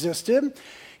always existed.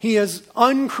 He is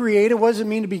uncreated. What does it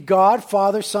mean to be God,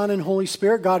 Father, Son, and Holy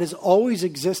Spirit? God has always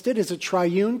existed as a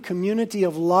triune community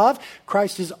of love.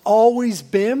 Christ has always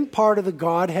been part of the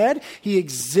Godhead. He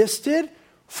existed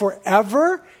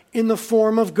forever in the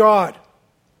form of God.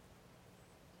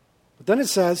 But then it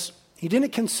says, he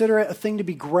didn't consider it a thing to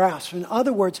be grasped. In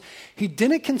other words, he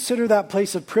didn't consider that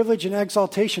place of privilege and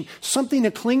exaltation something to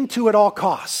cling to at all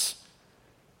costs.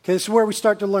 Okay, this is where we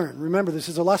start to learn. Remember, this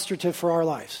is illustrative for our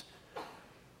lives.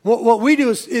 What we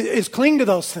do is cling to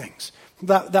those things.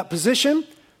 That position,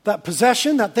 that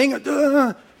possession, that thing.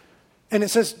 And it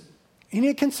says, he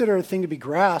didn't consider a thing to be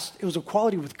grasped. It was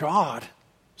equality with God. It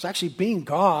was actually being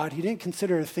God. He didn't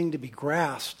consider a thing to be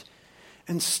grasped.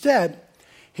 Instead,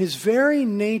 his very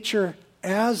nature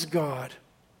as God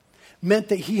meant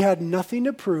that he had nothing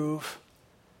to prove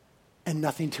and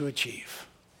nothing to achieve.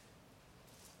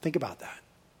 Think about that.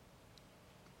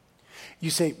 You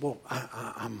say, well,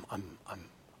 I'm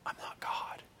not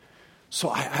God. So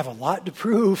I have a lot to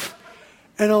prove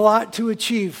and a lot to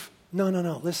achieve. No.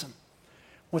 Listen.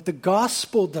 What the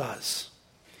gospel does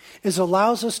is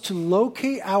allows us to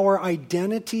locate our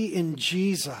identity in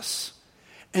Jesus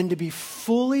and to be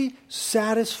fully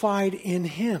satisfied in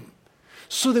him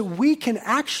so that we can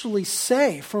actually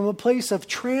say from a place of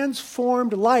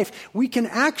transformed life, we can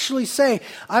actually say,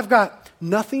 I've got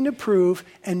nothing to prove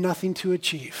and nothing to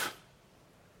achieve.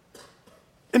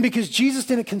 And because Jesus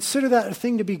didn't consider that a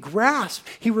thing to be grasped,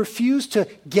 he refused to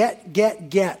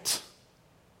get.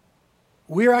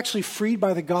 We are actually freed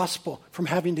by the gospel from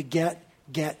having to get.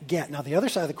 Now, the other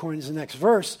side of the coin is the next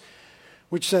verse,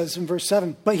 which says in verse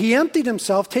 7, but he emptied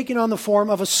himself, taking on the form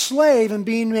of a slave and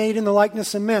being made in the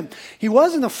likeness of men. He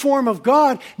was in the form of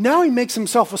God. Now he makes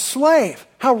himself a slave.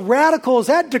 How radical is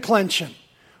that declension?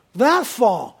 That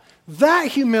fall, that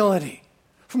humility,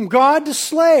 from God to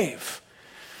slave.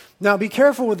 Now, be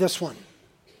careful with this one.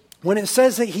 When it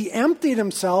says that he emptied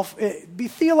himself, be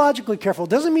theologically careful.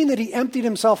 It doesn't mean that he emptied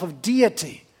himself of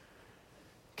deity.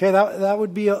 Okay, that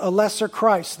would be a lesser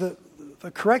Christ.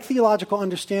 The correct theological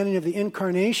understanding of the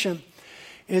incarnation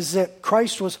is that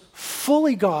Christ was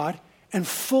fully God and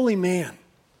fully man.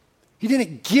 He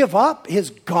didn't give up his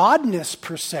godness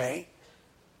per se,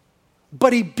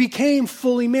 but he became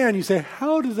fully man. You say,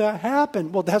 how does that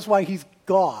happen? Well, that's why he's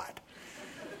God.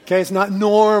 Okay, it's not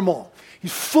normal.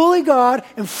 He's fully God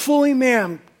and fully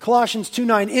man. Colossians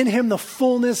 2:9, in him the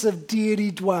fullness of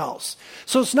deity dwells.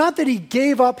 So it's not that he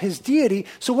gave up his deity.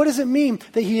 So what does it mean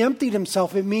that he emptied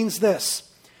himself? It means this,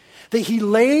 that he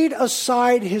laid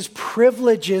aside his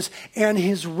privileges and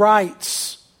his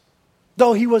rights.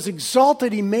 Though he was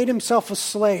exalted, he made himself a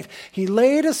slave. He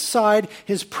laid aside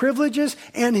his privileges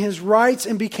and his rights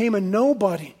and became a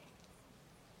nobody.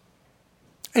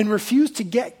 And refused to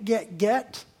get,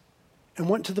 and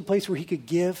went to the place where he could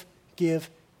give.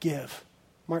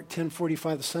 Mark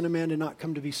 10:45, the Son of Man did not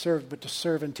come to be served, but to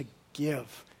serve and to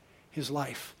give his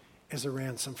life as a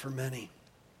ransom for many.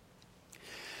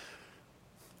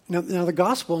 Now the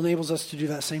gospel enables us to do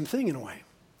that same thing in a way.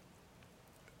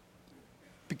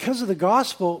 Because of the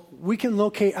gospel, we can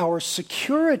locate our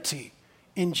security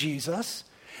in Jesus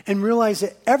and realize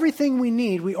that everything we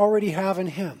need, we already have in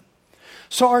him.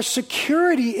 So our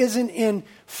security isn't in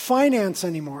finance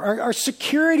anymore. Our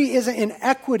security isn't in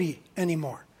equity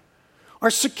anymore. Our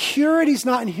security is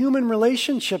not in human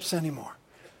relationships anymore.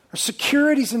 Our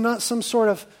security is in not some sort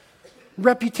of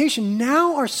reputation.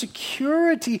 Now our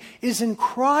security is in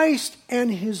Christ and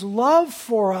his love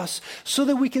for us so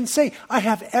that we can say, I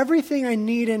have everything I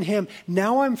need in him.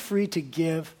 Now I'm free to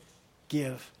give.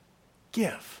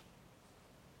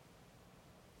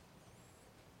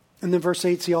 And then verse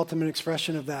 8 is the ultimate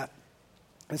expression of that.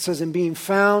 It says, in being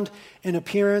found in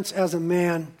appearance as a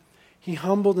man, he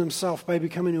humbled himself by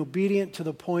becoming obedient to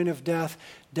the point of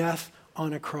death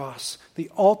on a cross.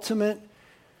 The ultimate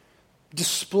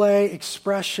display,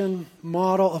 expression,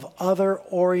 model of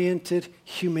other-oriented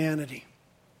humanity.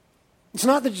 It's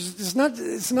not that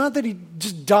he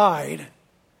just died.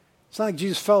 It's not like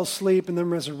Jesus fell asleep and then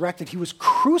resurrected. He was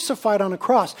crucified on a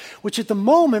cross, which at the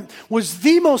moment was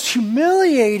the most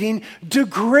humiliating,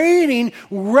 degrading,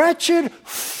 wretched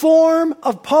form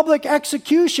of public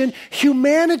execution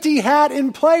humanity had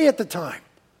in play at the time.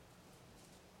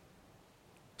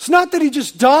 It's not that he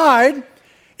just died.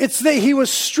 It's that he was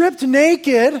stripped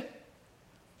naked.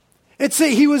 It's that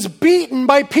he was beaten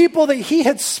by people that he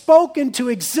had spoken to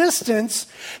existence,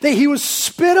 that he was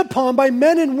spit upon by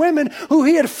men and women who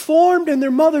he had formed in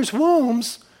their mother's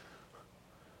wombs.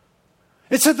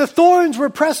 It's that the thorns were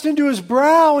pressed into his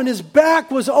brow and his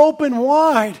back was open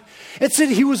wide. It's that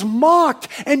he was mocked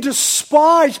and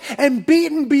despised and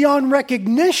beaten beyond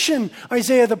recognition,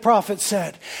 Isaiah the prophet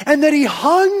said. And that he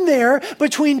hung there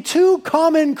between two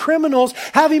common criminals,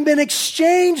 having been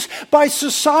exchanged by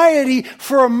society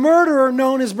for a murderer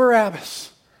known as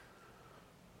Barabbas.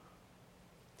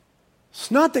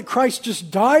 It's not that Christ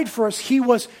just died for us. He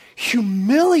was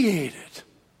humiliated.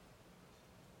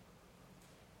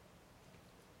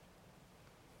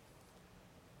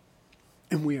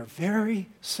 And we are very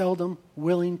seldom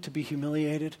willing to be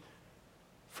humiliated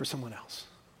for someone else.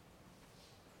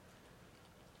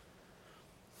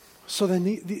 So then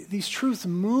these truths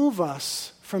move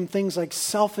us from things like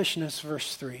selfishness,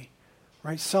 verse 3,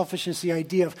 right? Selfishness, the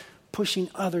idea of pushing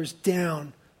others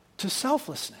down, to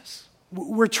selflessness.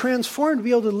 We're transformed to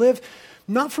be able to live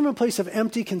not from a place of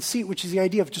empty conceit, which is the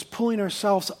idea of just pulling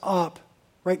ourselves up,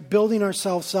 right? Building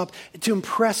ourselves up to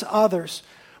impress others,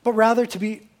 but rather to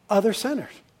be other-centered,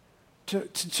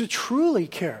 to truly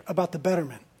care about the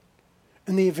betterment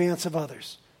and the advance of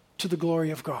others to the glory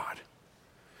of God.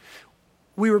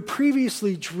 We were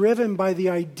previously driven by the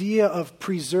idea of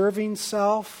preserving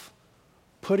self,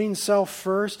 putting self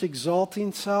first,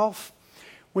 exalting self,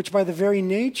 which by the very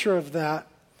nature of that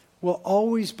will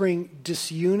always bring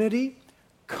disunity,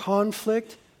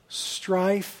 conflict,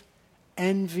 strife,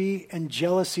 envy, and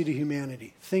jealousy to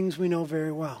humanity, things we know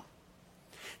very well.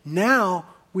 Now,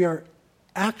 we are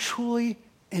actually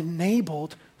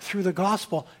enabled through the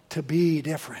gospel to be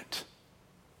different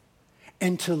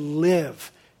and to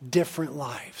live different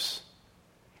lives.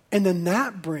 And then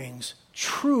that brings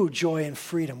true joy and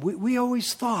freedom. We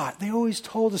always thought, they always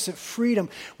told us that freedom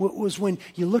was when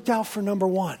you looked out for number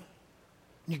one.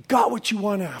 You got what you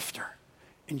want after.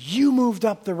 And you moved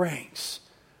up the ranks.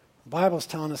 The Bible is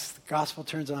telling us the gospel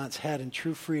turns on its head, and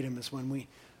true freedom is when we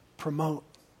promote,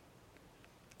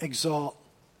 exalt,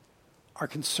 are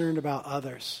concerned about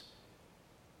others,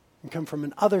 and come from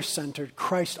an other-centered,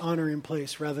 Christ-honoring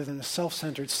place rather than a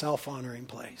self-centered, self-honoring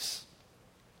place.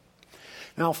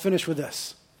 Now I'll finish with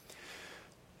this.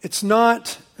 It's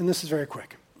not, and this is very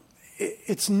quick,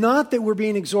 it's not that we're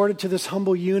being exhorted to this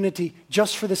humble unity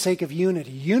just for the sake of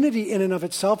unity. Unity in and of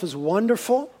itself is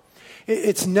wonderful.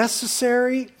 It's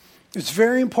necessary. It's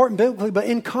very important biblically, but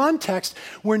in context,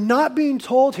 we're not being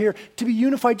told here to be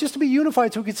unified just to be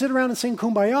unified so we can sit around and sing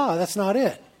Kumbaya. That's not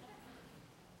it.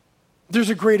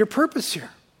 There's a greater purpose here.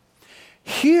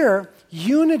 Here,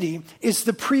 unity is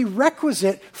the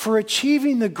prerequisite for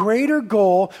achieving the greater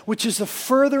goal, which is the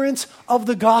furtherance of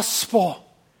the gospel.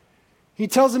 He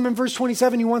tells them in verse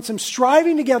 27, he wants them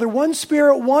striving together, one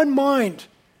spirit, one mind,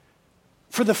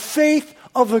 for the faith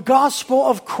of the gospel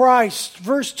of Christ.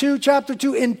 Verse 2, chapter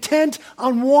 2, intent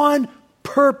on one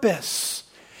purpose.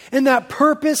 And that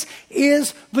purpose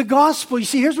is the gospel. You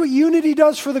see, here's what unity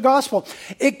does for the gospel.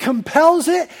 It compels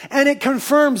it and it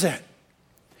confirms it.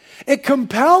 It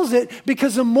compels it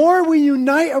because the more we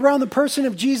unite around the person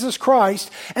of Jesus Christ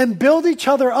and build each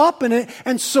other up in it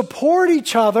and support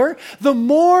each other, the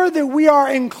more that we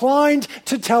are inclined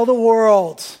to tell the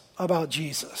world about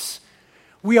Jesus.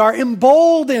 We are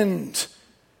emboldened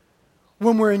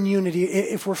when we're in unity.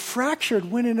 If we're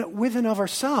fractured within of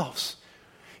ourselves,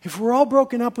 if we're all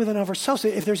broken up within of ourselves,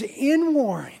 if there's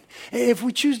inwarring, if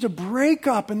we choose to break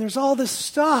up and there's all this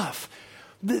stuff,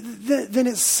 then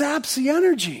it saps the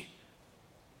energy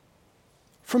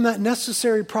from that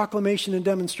necessary proclamation and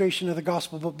demonstration of the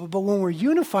gospel. But when we're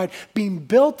unified, being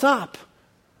built up,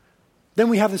 then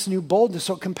we have this new boldness.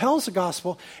 So it compels the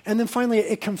gospel, and then finally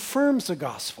it confirms the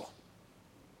gospel.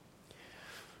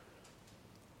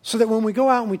 So that when we go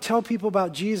out and we tell people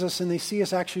about Jesus and they see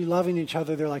us actually loving each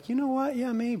other, they're like, you know what?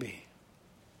 Yeah, maybe.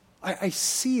 I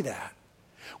see that.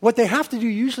 What they have to do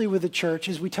usually with the church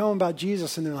is we tell them about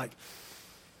Jesus and they're like,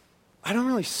 I don't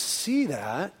really see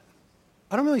that.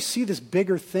 I don't really see this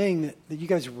bigger thing that you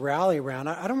guys rally around.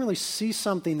 I don't really see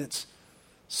something that's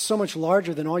so much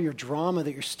larger than all your drama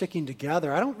that you're sticking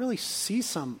together. I don't really see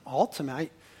some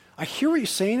ultimate. I hear what you're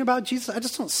saying about Jesus. I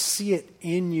just don't see it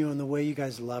in you and the way you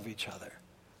guys love each other.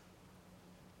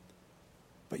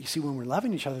 But you see, when we're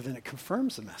loving each other, then it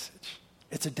confirms the message.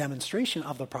 It's a demonstration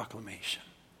of the proclamation.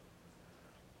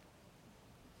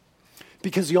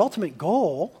 Because the ultimate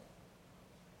goal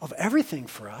of everything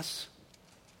for us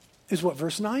is what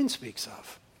verse 9 speaks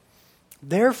of.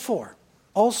 Therefore,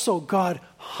 also God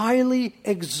highly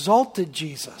exalted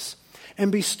Jesus and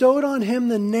bestowed on him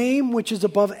the name which is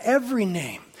above every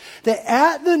name, that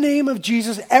at the name of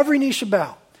Jesus every knee should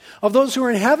bow, of those who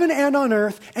are in heaven and on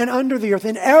earth and under the earth,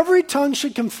 and every tongue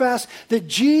should confess that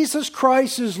Jesus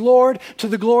Christ is Lord, to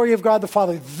the glory of God the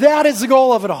Father. That is the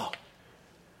goal of it all.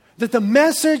 That the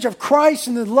message of Christ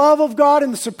and the love of God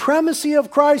and the supremacy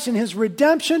of Christ and his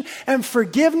redemption and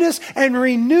forgiveness and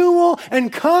renewal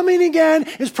and coming again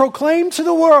is proclaimed to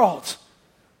the world.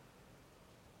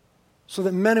 So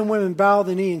that men and women bow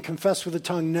the knee and confess with the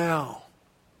tongue now,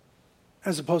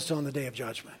 as opposed to on the day of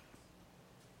judgment.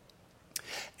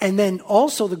 And then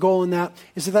also the goal in that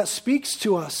is that speaks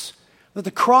to us that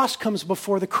the cross comes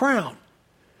before the crown.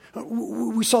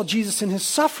 We saw Jesus in his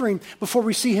suffering before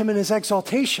we see him in his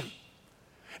exaltation.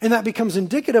 And that becomes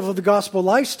indicative of the gospel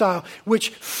lifestyle, which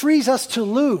frees us to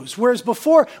lose. Whereas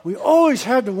before, we always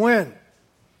had to win.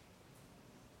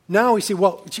 Now we see,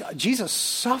 well, Jesus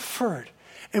suffered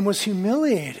and was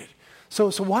humiliated. So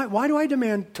why do I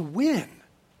demand to win?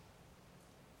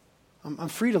 I'm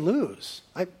free to lose.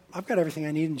 I've got everything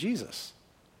I need in Jesus.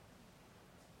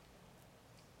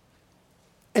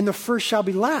 And the first shall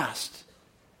be last.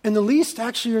 And the least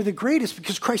actually are the greatest,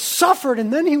 because Christ suffered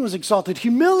and then he was exalted,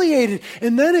 humiliated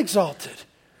and then exalted.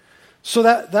 So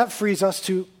that frees us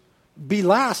to be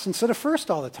last instead of first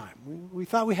all the time. We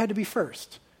thought we had to be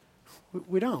first.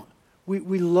 We don't.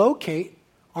 We locate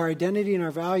our identity and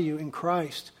our value in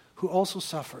Christ, who also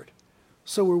suffered.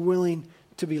 So we're willing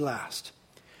to be last.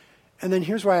 And then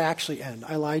here's where I actually end.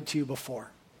 I lied to you before.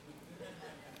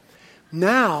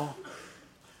 Now,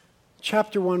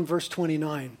 chapter 1, verse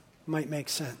 29 might make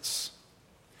sense.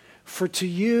 For to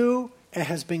you it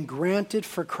has been granted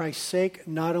for Christ's sake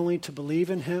not only to believe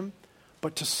in him,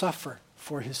 but to suffer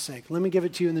for his sake. Let me give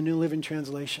it to you in the New Living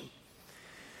Translation.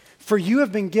 For you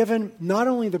have been given not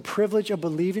only the privilege of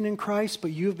believing in Christ,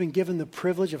 but you have been given the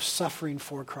privilege of suffering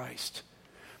for Christ.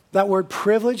 That word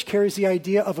privilege carries the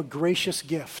idea of a gracious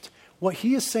gift. What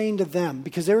he is saying to them,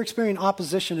 because they were experiencing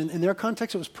opposition, in their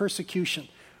context it was persecution,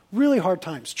 really hard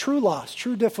times, true loss,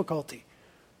 true difficulty,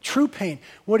 true pain.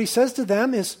 What he says to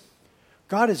them is,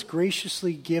 God has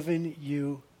graciously given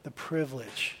you the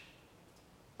privilege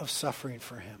of suffering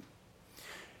for him.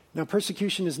 Now,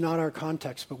 persecution is not our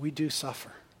context, but we do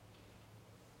suffer.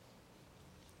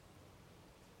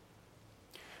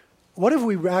 What if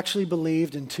we actually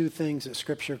believed in two things that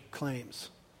Scripture claims?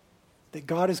 That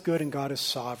God is good and God is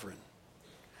sovereign.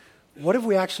 What if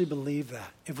we actually believe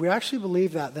that? If we actually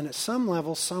believe that, then at some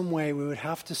level, some way, we would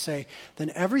have to say,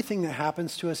 then everything that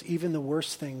happens to us, even the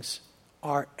worst things,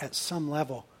 are at some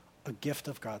level a gift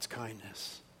of God's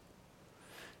kindness.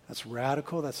 That's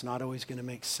radical. That's not always going to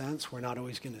make sense. We're not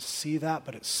always going to see that.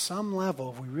 But at some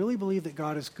level, if we really believe that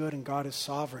God is good and God is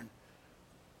sovereign,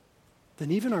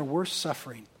 then even our worst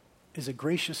suffering is a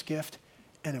gracious gift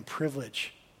and a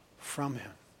privilege from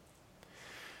him.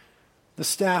 The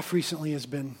staff recently has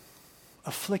been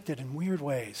afflicted in weird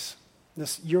ways.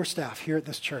 Your staff here at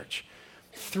this church.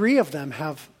 3 of them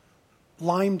have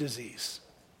Lyme disease.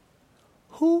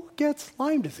 Who gets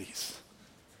Lyme disease?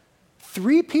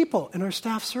 3 people in our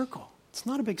staff circle. It's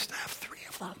not a big staff. 3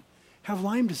 of them have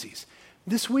Lyme disease.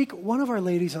 This week, one of our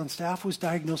ladies on staff was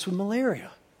diagnosed with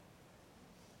malaria.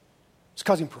 It's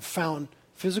causing profound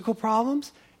physical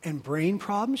problems and brain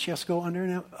problems. She has to go under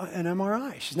an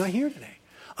MRI. She's not here today.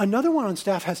 Another one on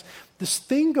staff has this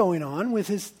thing going on with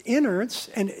his innards,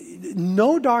 and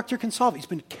no doctor can solve it. He's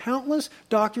been countless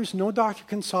doctors, no doctor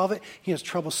can solve it. He has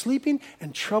trouble sleeping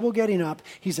and trouble getting up.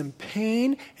 He's in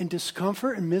pain and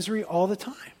discomfort and misery all the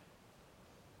time.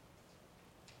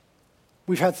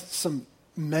 We've had some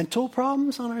mental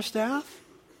problems on our staff,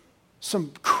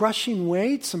 some crushing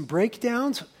weight, some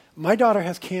breakdowns. My daughter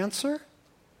has cancer.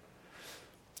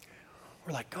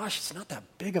 We're like, gosh, it's not that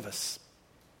big of a...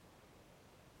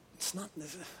 It's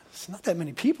not that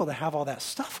many people that have all that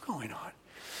stuff going on.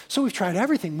 So we've tried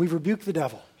everything. We've rebuked the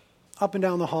devil. Up and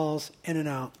down the halls, in and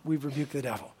out, we've rebuked the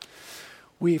devil.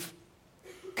 We've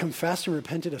confessed and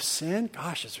repented of sin.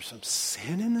 Gosh, is there some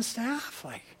sin in the staff?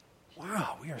 Like,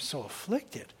 wow, we are so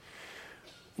afflicted.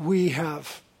 We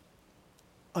have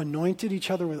anointed each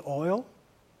other with oil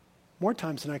more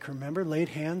times than I can remember, laid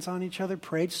hands on each other,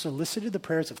 prayed, solicited the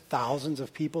prayers of thousands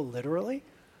of people, literally.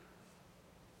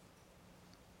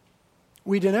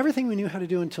 We did everything we knew how to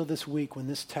do until this week when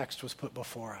this text was put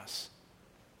before us.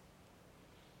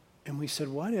 And we said,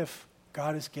 what if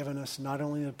God has given us not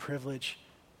only the privilege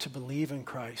to believe in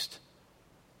Christ,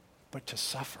 but to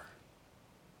suffer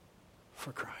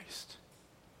for Christ?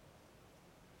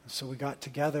 And so we got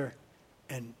together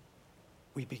and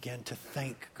we began to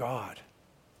thank God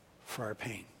for our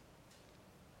pain,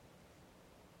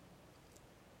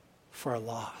 for our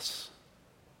loss,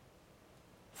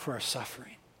 for our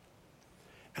suffering.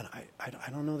 And I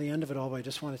don't know the end of it all, but I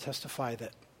just want to testify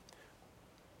that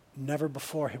never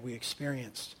before have we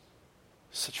experienced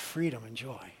such freedom and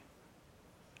joy.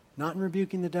 Not in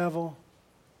rebuking the devil,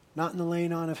 not in the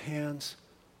laying on of hands,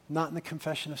 not in the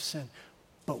confession of sin.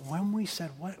 But when we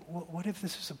said, what if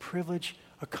this is a privilege,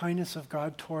 a kindness of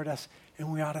God toward us,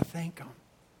 and we ought to thank him?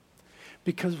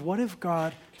 Because what if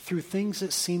God, through things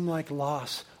that seem like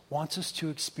loss, wants us to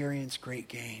experience great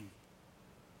gain?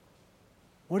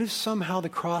 What if somehow the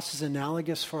cross is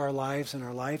analogous for our lives and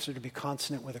our lives are to be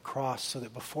consonant with a cross so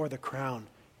that before the crown,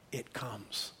 it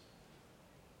comes?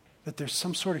 That there's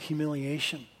some sort of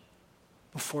humiliation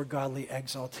before godly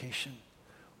exaltation.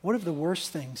 What if the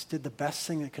worst things did the best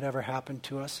thing that could ever happen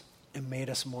to us and made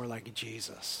us more like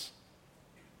Jesus?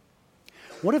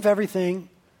 What if everything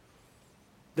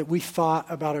that we thought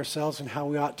about ourselves and how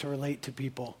we ought to relate to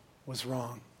people was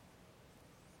wrong?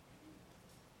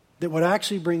 That what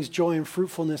actually brings joy and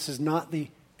fruitfulness is not the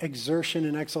exertion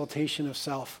and exaltation of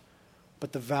self,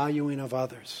 but the valuing of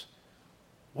others.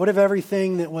 What if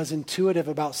everything that was intuitive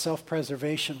about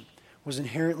self-preservation was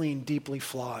inherently and deeply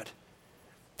flawed?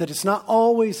 That it's not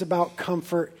always about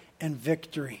comfort and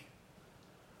victory,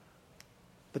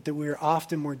 but that we are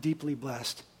often more deeply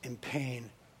blessed in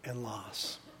pain and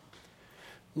loss.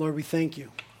 Lord, we thank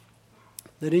you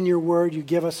that in your word you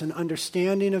give us an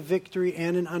understanding of victory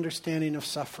and an understanding of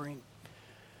suffering.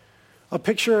 A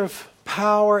picture of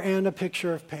power and a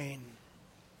picture of pain.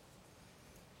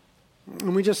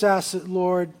 And we just ask that,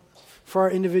 Lord, for our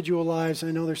individual lives,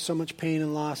 I know there's so much pain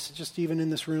and loss, just even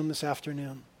in this room this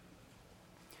afternoon.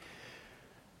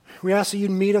 We ask that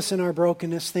you'd meet us in our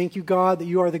brokenness. Thank you, God, that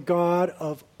you are the God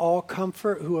of all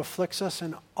comfort who afflicts us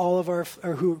in all of our,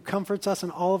 or who comforts us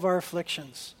in all of our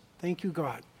afflictions. Thank you,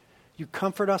 God. You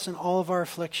comfort us in all of our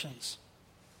afflictions.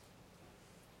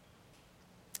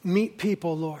 Meet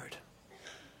people, Lord.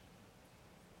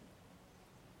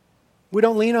 We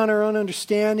don't lean on our own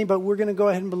understanding, but we're going to go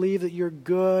ahead and believe that you're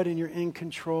good and you're in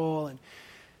control. And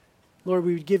Lord,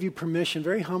 we would give you permission,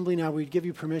 very humbly now, we'd give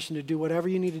you permission to do whatever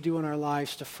you need to do in our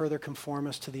lives to further conform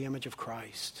us to the image of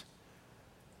Christ.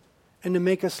 And to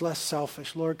make us less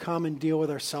selfish. Lord, come and deal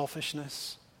with our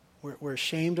selfishness. We're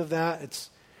ashamed of that.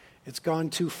 It's gone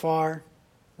too far.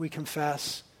 We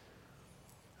confess.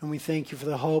 And we thank you for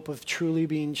the hope of truly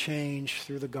being changed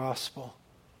through the gospel.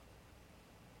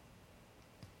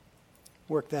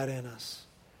 Work that in us.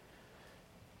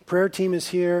 Prayer team is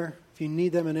here. If you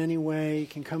need them in any way, you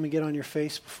can come and get on your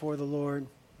face before the Lord.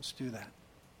 Let's do that.